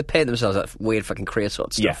 they paint themselves that weird fucking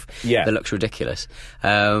creosote stuff. Yeah. That looks ridiculous.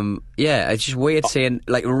 It's just weird seeing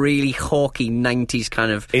really hawky 90s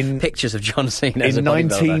kind of pictures of John Cena as a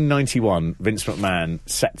bodybuilder. In 1991, Vince McMahon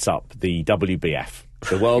sets up the WBF.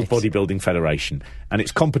 The World Bodybuilding Federation, and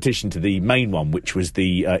its competition to the main one, which was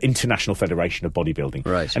the International Federation of Bodybuilding.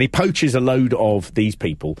 Right. And he poaches a load of these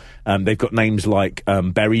people. They've got names like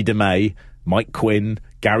Barry DeMay, Mike Quinn,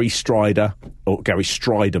 Gary Strider, or Gary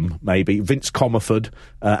Stridham, maybe, Vince Comerford,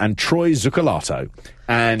 and Troy Zucolato.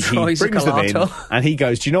 And he brings them in, and he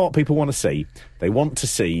goes, do you know what people want to see? They want to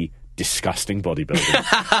see disgusting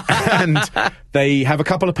bodybuilding. And they have a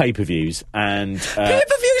couple of pay-per-views and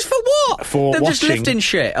pay-per-views for what? For they're watching. just lifting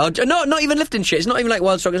shit. Not even lifting shit. It's not even like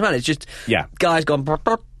World's Strongest Man. It's just guys gone. Do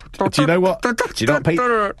you know what? Pete?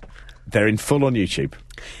 They're in full on YouTube.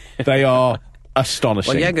 They are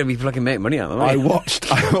astonishing. Well, you're going to be fucking making money out of them. I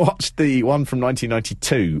watched the one from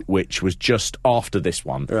 1992, which was just after this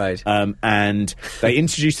one. Right. And they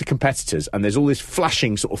introduced the competitors, and there's all this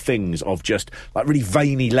flashing sort of things of just like really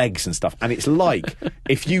veiny legs and stuff. And it's like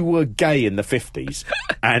if you were gay in the 50s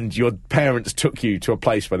and your parents took you to a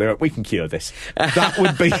place where they went, we can cure this. That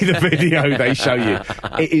would be the video they show you.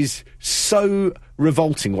 It is so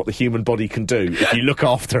revolting what the human body can do if you look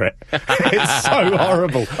after it. It's so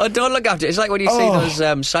horrible. Oh, don't look after it. It's like when you see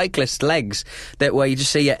those cyclist legs where you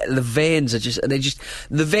just see the veins are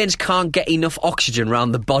the veins can't get enough oxygen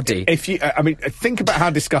around the body. If you, think about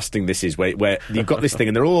how disgusting this is, where you've got this thing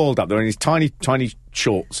and they're all oiled up. They're in these tiny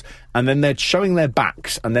shorts, and then they're showing their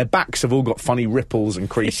backs, and their backs have all got funny ripples and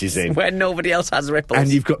creases in where nobody else has ripples. And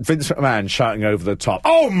you've got Vince McMahon shouting over the top,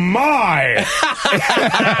 "Oh my!"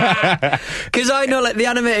 Because I know the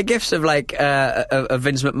animated gifs of of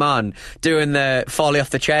Vince McMahon doing the falling off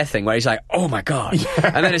the chair thing, where he's like, "Oh my god,"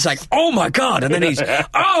 and then it's like, "Oh my god," and then he's, "Oh,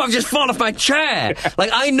 I've just fallen off my chair."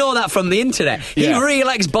 I know that from the internet. He really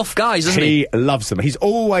likes buff guys, doesn't he? He loves them. He's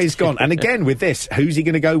always gone. And again with this, who's he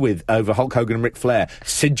going to go with over Hulk Hogan and Ric Flair?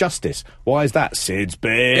 Sid Justice. Why is that? Sid's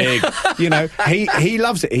big. He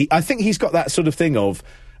loves it. I think he's got that sort of thing of,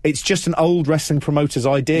 it's just an old wrestling promoter's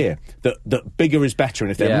idea that bigger is better,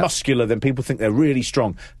 and if they're muscular, then people think they're really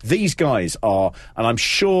strong. These guys are, and I'm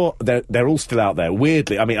sure they're all still out there.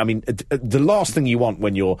 Weirdly, I mean, the last thing you want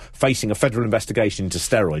when you're facing a federal investigation into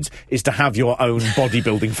steroids is to have your own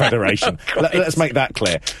bodybuilding federation. Let's make that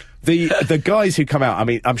clear. The guys who come out, I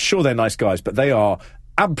mean, I'm sure they're nice guys, but they are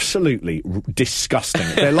absolutely disgusting.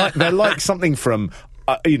 They're like something from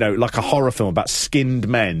like a horror film about skinned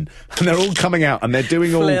men, and they're all coming out and they're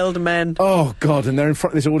doing all flailed men. Oh god! And they're in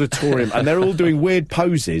front of this auditorium and they're all doing weird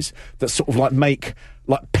poses that sort of make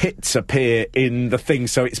like pits appear in the thing,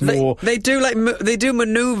 so it's more. They do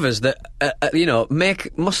manoeuvres that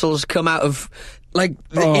make muscles come out of like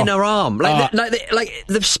the inner arm, like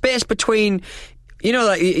the space between. You know,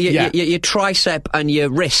 like your tricep and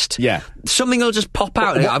your wrist. Yeah. Something will just pop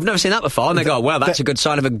out. I've never seen that before. And they go, well, that's a good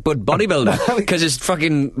sign of a good bodybuilder. Because his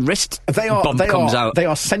fucking wrist bump comes out. They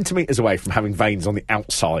are centimetres away from having veins on the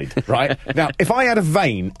outside, right? Now, if I had a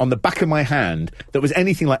vein on the back of my hand that was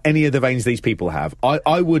anything like any of the veins these people have,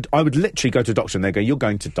 I would literally go to a doctor and they'd go, you're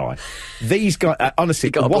going to die. These guys,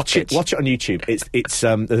 honestly, watch it on YouTube. It's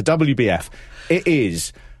the WBF. It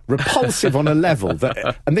is repulsive on a level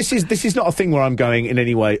that, and this is not a thing where I'm going in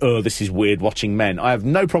any way, oh, this is weird watching men. I have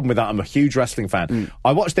no problem with that. I'm a huge wrestling fan.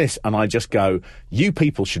 I watch this and I just go, you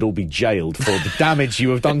people should all be jailed for the damage you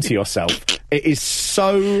have done to yourself. It is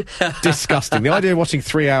so disgusting. The idea of watching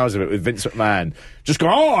 3 hours of it with Vince McMahon just go,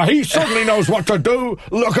 oh, he suddenly knows what to do.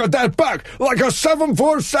 Look at that back, like a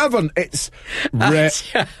 747. It's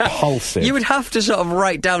repulsive. You would have to sort of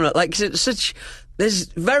write down, like, it's such. There's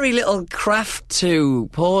very little craft to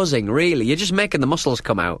pausing, really. You're just making the muscles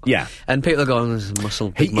come out. Yeah. And people are going, there's a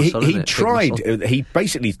muscle, big muscle, He tried, he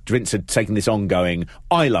basically, Vince had taken this on going,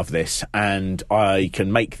 I love this, and I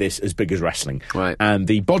can make this as big as wrestling. Right. And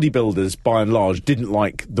the bodybuilders, by and large, didn't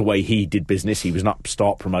like the way he did business. He was an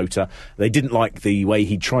upstart promoter. They didn't like the way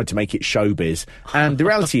he tried to make it showbiz. And the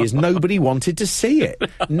reality is, nobody wanted to see it.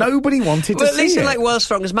 Nobody wanted to see it. Well, at least in, like, World's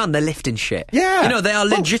Strongest Man, they're lifting shit. Yeah. You know, they are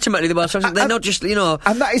legitimately the World's Strongest. They're not just,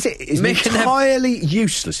 and that is it. It's entirely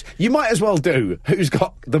useless. You might as well do who's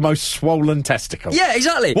got the most swollen testicle. Yeah,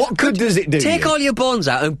 exactly. What good does it do? Take all your bones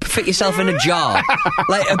out and fit yourself in a jar.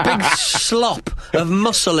 Like a big slop of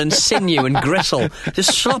muscle and sinew and gristle.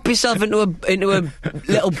 Just slop yourself into a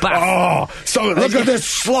little bath. Oh, so look at this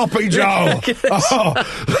sloppy Joe. Oh,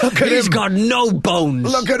 look at him. He's got no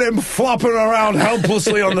bones. Look at him flopping around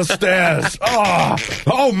helplessly on the stairs.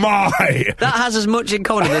 Oh my. That has as much in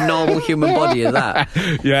common with a normal human body as that.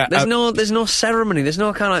 Yeah, there's no ceremony. There's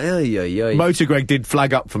no kind of Motor Greg did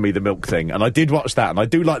flag up for me the milk thing, and I did watch that, and I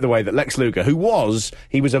do like the way that Lex Luger, he was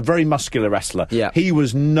a very muscular wrestler. Yeah. He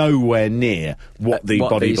was nowhere near what the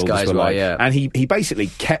bodybuilders were like, and he basically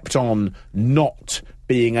kept on not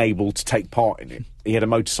being able to take part in it. He had a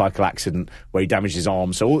motorcycle accident where he damaged his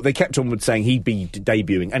arm, so they kept on with saying he'd be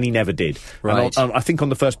debuting, and he never did. Right. And I think on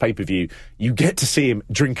the first pay-per-view, you get to see him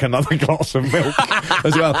drink another glass of milk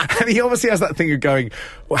as well. And he obviously has that thing of going,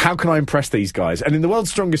 well, how can I impress these guys? And in the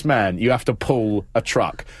World's Strongest Man, you have to pull a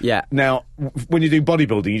truck. Yeah. Now, when you do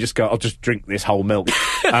bodybuilding, you just go, I'll just drink this whole milk.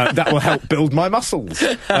 That will help build my muscles.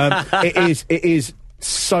 It is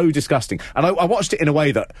so disgusting. And I watched it in a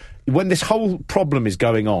way that when this whole problem is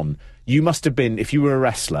going on, you must have been, if you were a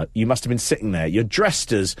wrestler, you must have been sitting there. You're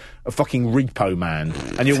dressed as a fucking repo man,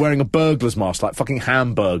 and you're wearing a burglar's mask, like fucking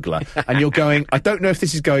Hamburglar, and you're going, I don't know if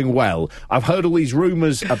this is going well. I've heard all these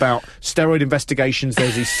rumours about steroid investigations,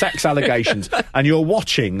 there's these sex allegations, and you're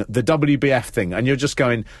watching the WBF thing, and you're just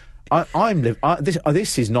going,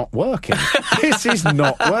 this is not working. This is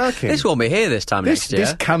not working. This won't be here this time next year.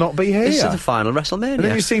 This cannot be here. This is the final WrestleMania. And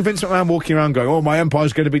then you're seeing Vince McMahon walking around going, oh, my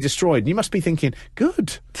empire's going to be destroyed. And you must be thinking,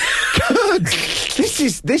 good.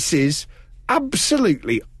 This is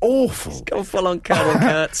absolutely awful. Go full on Carol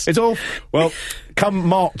Kurtz. It's awful. Well, come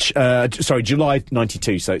July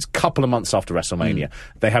 92, so it's a couple of months after WrestleMania,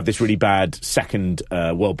 they have this really bad second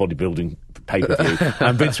World Bodybuilding pay-per-view,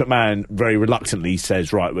 and Vince McMahon very reluctantly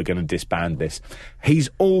says, right, we're going to disband this. He's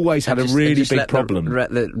always had a really big problem.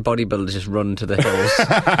 The bodybuilders just run to the hills.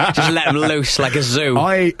 Just let them loose like a zoo.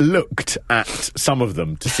 I looked at some of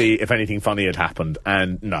them to see if anything funny had happened,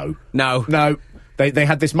 and no. They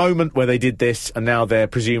had this moment where they did this, and now they're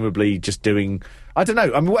presumably just doing, I don't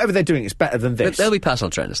know, I mean, whatever they're doing, it's better than this. They'll be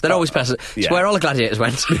personal trainers. They're always personal. It's where all the gladiators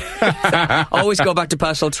went. Always go back to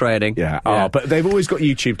personal training. Yeah. But they've always got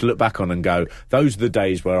YouTube to look back on and go, those are the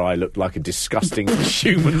days where I looked like a disgusting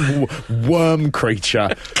human worm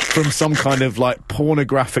creature from some kind of, like,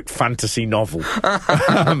 pornographic fantasy novel.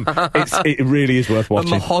 It really is worth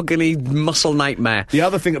watching. A mahogany muscle nightmare. The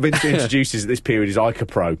other thing that Vince introduces at this period is Ica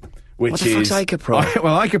Pro. What the fuck's Ica Pro?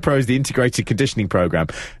 Well, Ica Pro is the integrated conditioning program.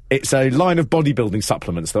 It's a line of bodybuilding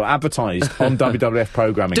supplements that were advertised on WWF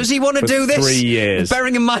programming. Does he want to do this? 3 years.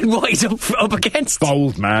 Bearing in mind what he's up against.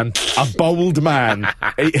 Bold man. A bold man.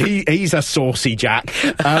 He's a saucy Jack.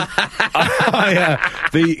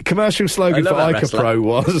 The commercial slogan for Ica Pro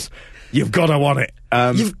was, you've got to want it.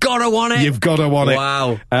 You've got to want it. You've got to want it.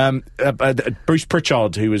 Wow. Bruce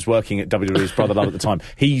Pritchard, who was working at WWE's Brother Love at the time,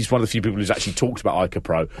 he's one of the few people who's actually talked about Ica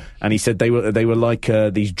Pro, and he said they were like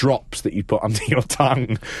these drops that you put under your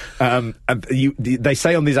tongue. And they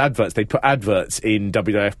say on these adverts, they put adverts in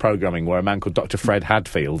WWF programming where a man called Dr. Fred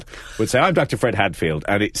Hadfield would say, "I'm Dr. Fred Hadfield,"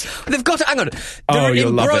 and it's... They've got to... Hang on. They're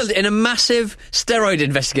embroiled in a massive steroid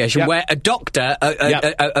investigation where a doctor,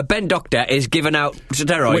 a Ben Doctor, is giving out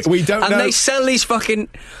steroids. We don't know... And they sell these fucking...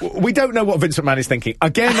 We don't know what Vince McMahon is thinking.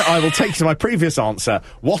 Again, I will take to my previous answer.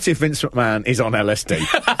 What if Vince McMahon is on LSD?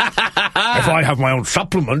 If I have my own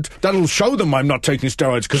supplement, that'll show them I'm not taking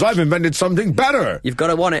steroids because I've invented something better. You've got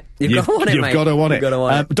to want it. You've got to want it, mate. You've got to want it. You've got to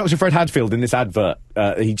want it. Dr. Fred Hadfield, in this advert,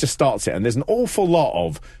 he just starts it, and there's an awful lot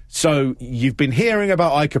of... So, you've been hearing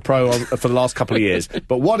about Ica Pro for the last couple of years,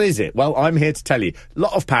 but what is it? Well, I'm here to tell you. A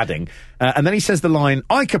lot of padding. And then he says the line,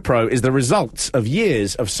 Ica Pro is the result of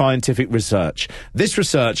years of scientific research. This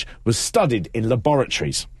research was studied in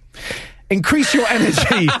laboratories. Increase your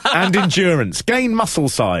energy and endurance, gain muscle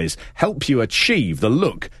size, help you achieve the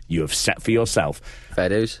look you have set for yourself. Fair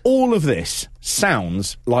dues. All of this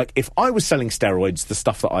sounds like if I was selling steroids, the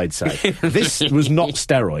stuff that I'd say. This was not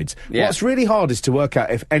steroids. Yeah. What's really hard is to work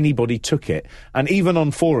out if anybody took it. And even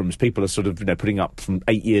on forums, people are sort of putting up from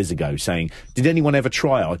 8 years ago saying, did anyone ever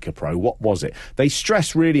try Ica Pro? What was it? They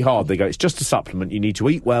stress really hard. They go, it's just a supplement. You need to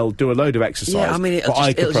eat well, do a load of exercise. Yeah, I mean, it'll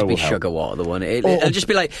just be sugar water, the one. It'll just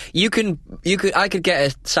be like, I could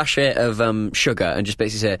get a sachet of sugar and just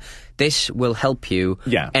basically say, this will help you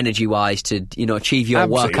energy-wise to, achieve your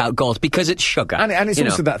workout goals because it's sugar. And it's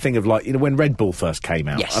also that thing of like, when Red Bull first came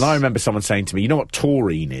out. Yes. And I remember someone saying to me, you know what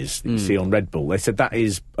taurine is that you see on Red Bull? They said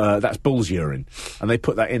that's bull's urine. And they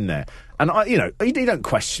put that in there. And you don't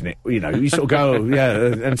question it. You sort of go, oh, yeah.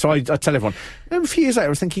 And so I tell everyone. And a few years later, I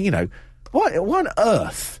was thinking, why on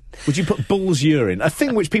earth would you put bull's urine? A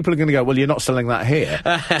thing which people are going to go, well, you're not selling that here.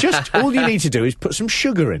 Just all you need to do is put some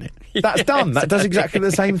sugar in it. That's done. That does exactly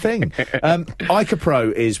the same thing. Ica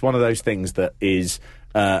Pro is one of those things that is...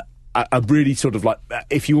 a really sort of like,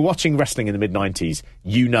 if you were watching wrestling in the mid-90s,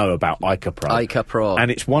 you know about Ica Pro. Ica Pro. And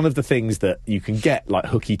it's one of the things that you can get, like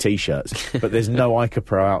hooky T-shirts, but there's no Ica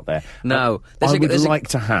Pro out there. No. I would like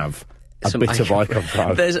to have a bit of Ica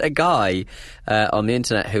Pro. There's a guy on the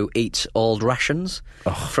internet who eats old rations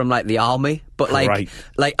from, like, the army. But, like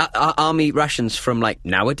army rations from, like,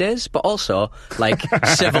 nowadays, but also, like,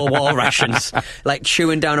 Civil War rations. Like,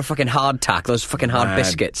 chewing down a fucking hardtack, those fucking hard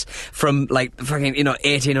biscuits from, like, fucking,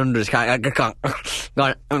 1800s.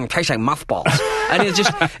 Tastes like mothballs. And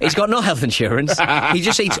he's got no health insurance. He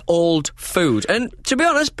just eats old food. And, to be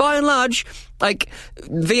honest, by and large, like,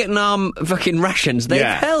 Vietnam fucking rations, they've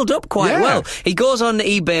held up quite well. He goes on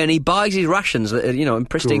eBay and he buys his rations that are, in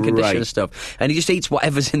pristine condition and stuff. And he just eats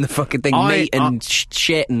whatever's in the fucking thing, meat and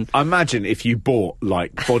shit. And imagine if you bought,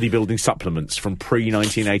 like, bodybuilding supplements from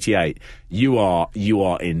pre-1988, you are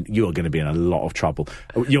going to be in a lot of trouble.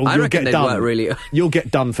 You'll get done. You'll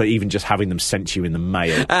get done for even just having them sent to you in the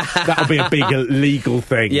mail. That'll be a big legal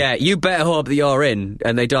thing. Yeah, you better hope that you're in,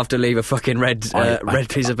 and they don't have to leave a fucking red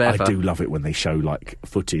piece of paper. I do love it when they show, like,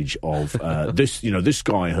 footage of this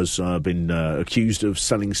guy has been accused of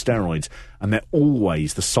selling steroids, and they're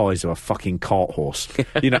always the size of a fucking cart horse.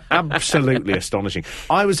 Absolutely astonishing.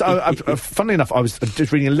 Funnily enough, I was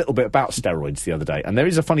just reading a little bit about steroids the other day, and there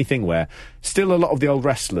is a funny thing where still a lot of the old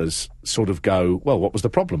wrestlers sort of go, well, what was the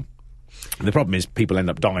problem? And the problem is people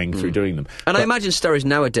end up dying through doing them. And I imagine steroids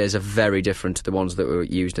nowadays are very different to the ones that were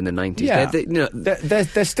used in the 90s. Yeah,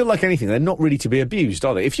 they're still like anything. They're not really to be abused,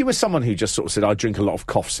 are they? If you were someone who just sort of said, I drink a lot of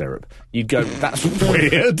cough syrup, you'd go, that's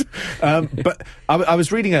weird. But I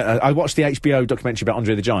was reading, I watched the HBO documentary about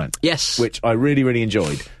Andre the Giant. Yes. Which I really, really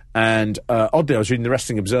enjoyed. And oddly, I was reading the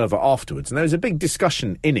Wrestling Observer afterwards, and there was a big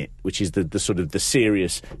discussion in it, which is the sort of the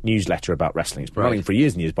serious newsletter about wrestling. It's been running for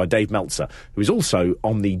years and years by Dave Meltzer, who is also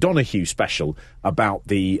on the Donahue special about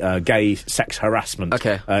the gay sex harassment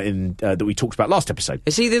that we talked about last episode.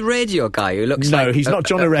 Is he the radio guy who looks like... No, he's not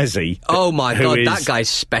John Arezzi. Oh my God, that guy's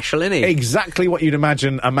special, isn't he? Exactly what you'd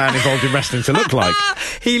imagine a man involved in wrestling to look like.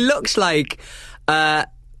 He looks like...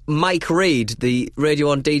 Mike Reed, the Radio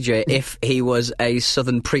 1 DJ, if he was a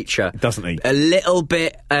southern preacher. Doesn't he? A little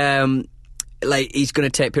bit, like he's going to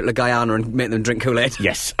take people to Guyana and make them drink Kool-Aid.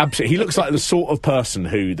 Yes, absolutely. He looks like the sort of person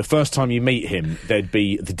who, the first time you meet him, there'd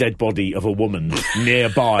be the dead body of a woman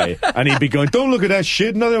nearby, and he'd be going, don't look at that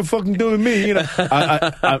shit, nothing I'm fucking doing me,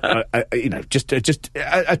 just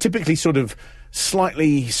a typically sort of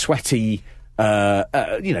slightly sweaty...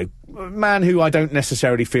 man who I don't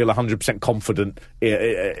necessarily feel 100% confident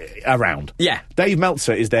around. Yeah. Dave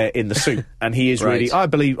Meltzer is there in the suit, and he is really. I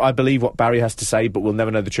believe what Barry has to say, but we'll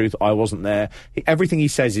never know the truth. I wasn't there. Everything he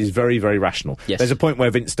says is very, very rational. Yes. There's a point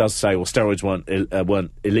where Vince does say, "Well, steroids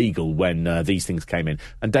weren't illegal when these things came in,"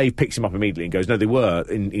 and Dave picks him up immediately and goes, "No, they were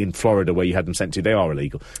in Florida where you had them sent to. They are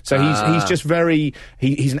illegal." So he's just very.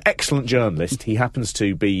 He's an excellent journalist. He happens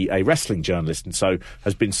to be a wrestling journalist, and so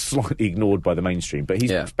has been slightly ignored by the mainstream. But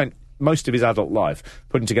he's spent most of his adult life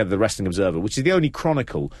putting together the Wrestling Observer, which is the only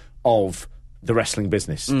chronicle of the wrestling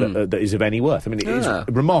business that is of any worth. I mean, it is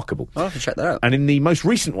remarkable. I'll have to check that out. And in the most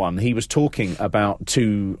recent one, he was talking about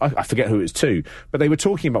I forget who it was to, but they were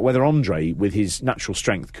talking about whether Andre, with his natural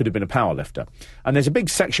strength, could have been a powerlifter. And there's a big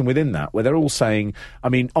section within that where they're all saying, I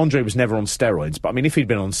mean, Andre was never on steroids, but I mean, if he'd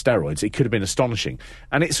been on steroids, it could have been astonishing.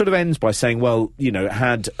 And it sort of ends by saying, well, you know,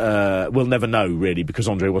 we'll never know, really, because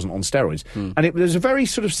Andre wasn't on steroids. And there's a very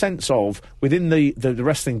sort of sense of, within the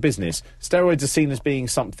wrestling business, steroids are seen as being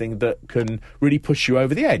something that can really push you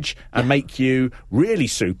over the edge and make you really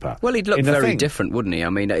super. Well, he'd look very different, wouldn't he? I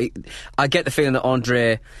mean, I get the feeling that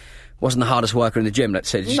Andre wasn't the hardest worker in the gym, let's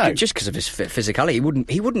say, just because of his physicality.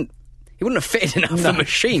 He wouldn't have fitted enough for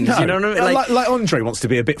machines, you know what I mean? Like Andre wants to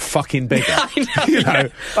be a bit fucking bigger.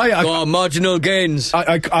 I know. Marginal gains.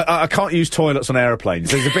 I can't use toilets on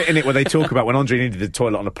aeroplanes. There's a bit in it where they talk about when Andre needed a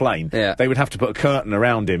toilet on a plane, they would have to put a curtain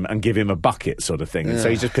around him and give him a bucket sort of thing. And so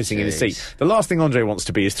he's just pissing in his seat. The last thing Andre wants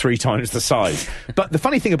to be is 3 times the size. But the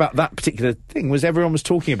funny thing about that particular thing was everyone was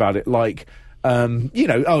talking about it like, it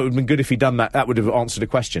would have been good if he'd done that. That would have answered a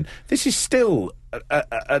question. This is still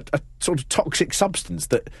a sort of toxic substance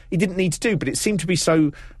that he didn't need to do, but it seemed to be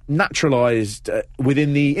so naturalised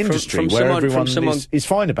within the industry where everyone is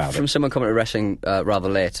fine about it. From someone coming to wrestling rather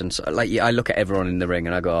late, and so, I look at everyone in the ring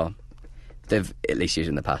and I go, oh, they've at least used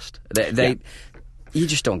it in the past. You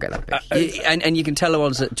just don't get that big. And you can tell the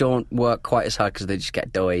ones that don't work quite as hard because they just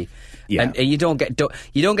get doughy. Yeah. And you don't get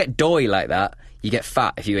doughy like that. You get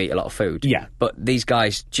fat if you eat a lot of food. Yeah. But these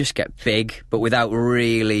guys just get big, but without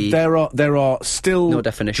really... There are still no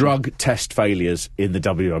drug test failures in the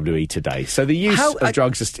WWE today. So the use of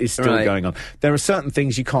drugs is still going on. There are certain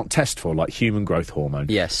things you can't test for, like human growth hormone.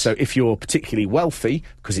 Yes. So if you're particularly wealthy,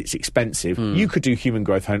 because it's expensive, you could do human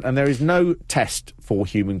growth hormone, and there is no test for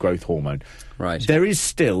human growth hormone. Right. There is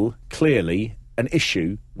still, clearly, an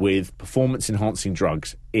issue with performance-enhancing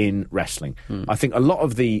drugs in wrestling. I think a lot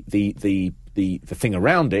of the thing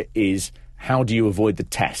around it is, how do you avoid the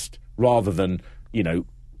test rather than,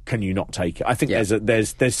 can you not take it? I think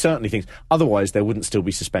there's certainly things. Otherwise, there wouldn't still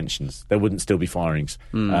be suspensions. There wouldn't still be firings,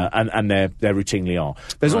 and there routinely are.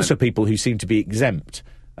 There's also people who seem to be exempt.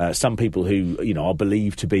 Some people who are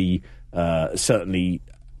believed to be certainly.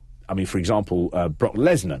 I mean, for example, Brock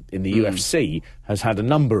Lesnar in the UFC has had a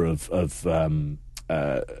number of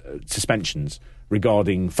suspensions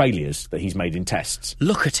regarding failures that he's made in tests.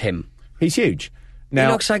 Look at him. He's huge. Now,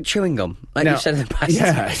 he looks like chewing gum, like you said in the past.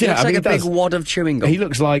 He looks like a big wad of chewing gum. He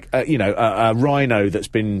looks like, a rhino that's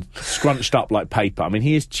been scrunched up like paper. I mean,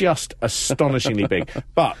 he is just astonishingly big.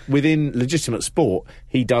 But within legitimate sport,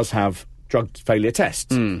 he does have drug failure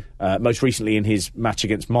tests. Most recently in his match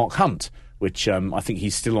against Mark Hunt, which I think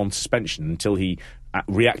he's still on suspension until he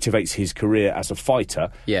reactivates his career as a fighter.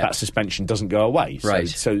 That suspension doesn't go away. Right.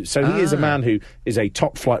 So he is a man who is a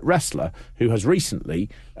top-flight wrestler who has recently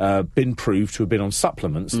been proved to have been on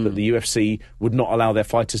supplements that the UFC would not allow their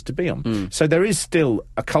fighters to be on. So there is still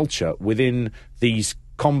a culture within these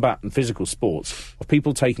combat and physical sports of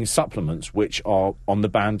people taking supplements which are on the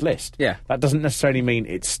banned list. Yeah. That doesn't necessarily mean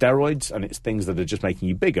it's steroids and it's things that are just making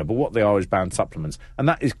you bigger, but what they are is banned supplements. And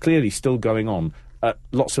that is clearly still going on at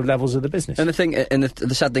lots of levels of the business. And the thing, and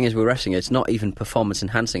the sad thing is with wrestling, it's not even performance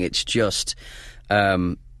enhancing, it's just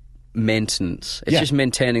maintenance. It's just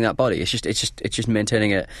maintaining that body. It's just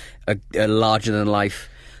maintaining a larger than life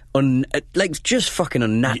just fucking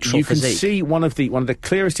unnatural physique. You can see one of the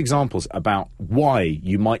clearest examples about why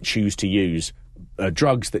you might choose to use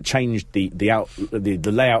drugs that change the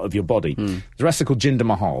layout of your body. There's a wrestler called Jinder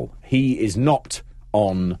Mahal. He is not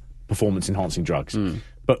on performance-enhancing drugs.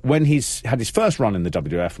 But when he's had his first run in the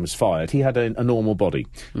WWF and was fired, he had a normal body.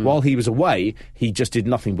 While he was away, he just did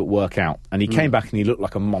nothing but work out. And he came back and he looked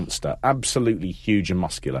like a monster, absolutely huge and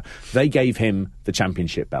muscular. They gave him the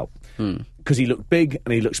championship belt because he looked big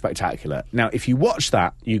and he looked spectacular. Now, if you watch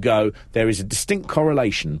that, you go, there is a distinct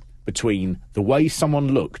correlation between the way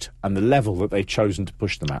someone looked and the level that they've chosen to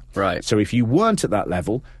push them at. Right. So if you weren't at that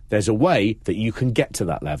level, there's a way that you can get to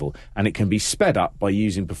that level, and it can be sped up by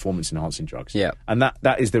using performance-enhancing drugs. Yeah. And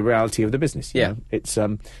that is the reality of the business. You know? It's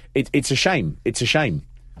a shame. It's a shame.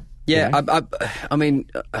 Yeah, you know? I mean,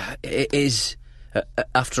 it is,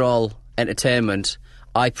 after all, entertainment.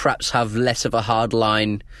 I perhaps have less of a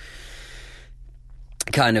hard-line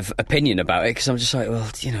kind of opinion about it, because I'm just like, well,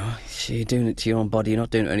 you know, you're doing it to your own body, you're not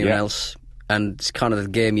doing it to anyone else, and it's kind of the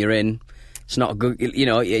game you're in. It's not a good, you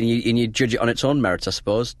know, and you judge it on its own merits, I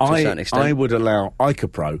suppose, to a certain extent. I would allow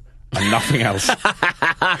Ica Pro and nothing else.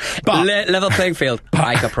 But level playing field,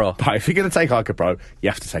 Ica Pro. But if you're going to take Ica Pro, you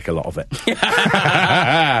have to take a lot of it.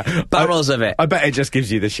 Barrels of it. I bet it just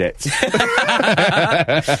gives you the shits.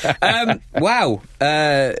 Wow.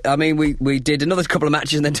 I mean, we did another couple of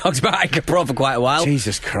matches and then talked about Ica Pro for quite a while.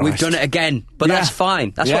 Jesus Christ. We've done it again, but that's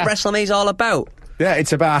fine. That's what WrestleMania's all about. Yeah,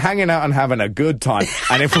 it's about hanging out and having a good time.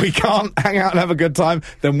 And if we can't hang out and have a good time,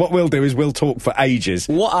 then what we'll do is we'll talk for ages.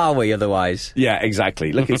 What are we otherwise? Yeah,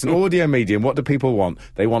 exactly. Look, it's an audio medium. What do people want?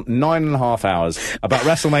 They want 9.5 hours about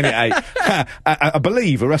WrestleMania 8. I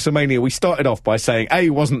believe at WrestleMania we started off by saying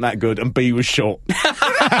A wasn't that good and B was short. We'll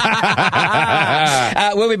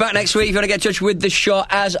be back next week. If you want to get in touch with the show,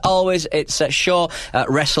 as always, it's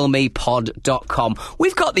show@wrestlemepod.com.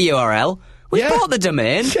 We've got the URL. We've bought the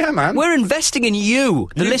domain. Yeah, man. We're investing in you,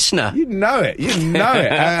 the listener. You know it. You know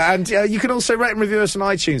it. And you can also rate and review us on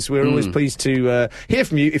iTunes. We're always pleased to hear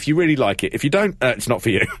from you if you really like it. If you don't, it's not for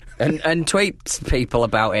you. And tweet people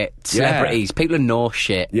about it. Celebrities. People who know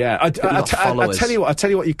shit. Yeah. I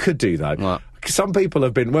tell you what you could do, though. What? Some people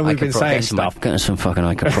have been, when we've been saying stuff... Get some fucking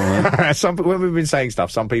Ica Pro. When we've been saying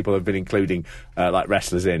stuff, some people have been including, like,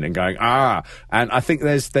 wrestlers in and going, and I think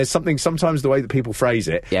there's something, sometimes the way that people phrase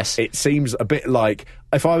it, yes, it seems a bit like,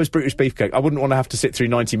 if I was British Beefcake, I wouldn't want to have to sit through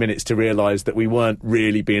 90 minutes to realise that we weren't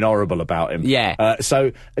really being horrible about him. Yeah.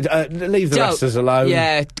 So, leave the wrestlers alone.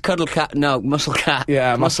 Yeah, Cuddle Cat, no, Muscle Cat.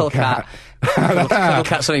 Yeah, Muscle Cat. Cuddle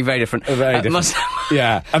Cat's something very different. Very different.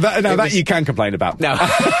 Yeah. And that you can complain about. No. Cuddle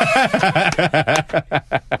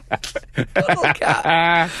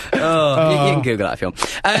Cat. You can Google that if you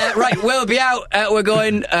want. Right, we'll be out. We're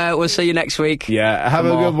going. We'll see you next week. Yeah, have a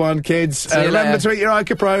good one, kids. Remember to eat your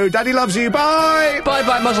Ica Pro. Daddy loves you. Bye. Bye,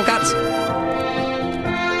 Muscle Cats.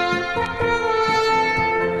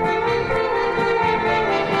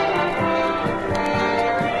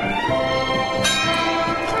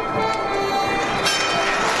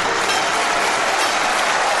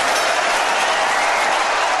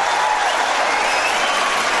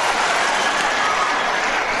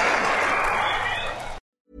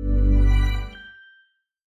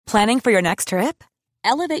 Planning for your next trip?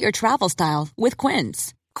 Elevate your travel style with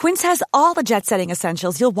Quince. Quince has all the jet-setting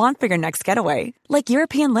essentials you'll want for your next getaway, like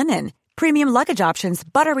European linen, premium luggage options,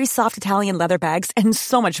 buttery soft Italian leather bags, and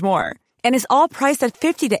so much more. And is all priced at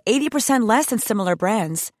 50 to 80% less than similar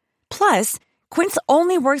brands. Plus, Quince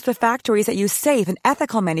only works with factories that use safe and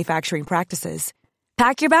ethical manufacturing practices.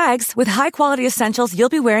 Pack your bags with high-quality essentials you'll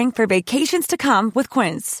be wearing for vacations to come with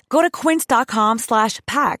Quince. Go to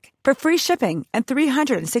quince.com/pack for free shipping and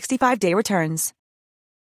 365-day returns.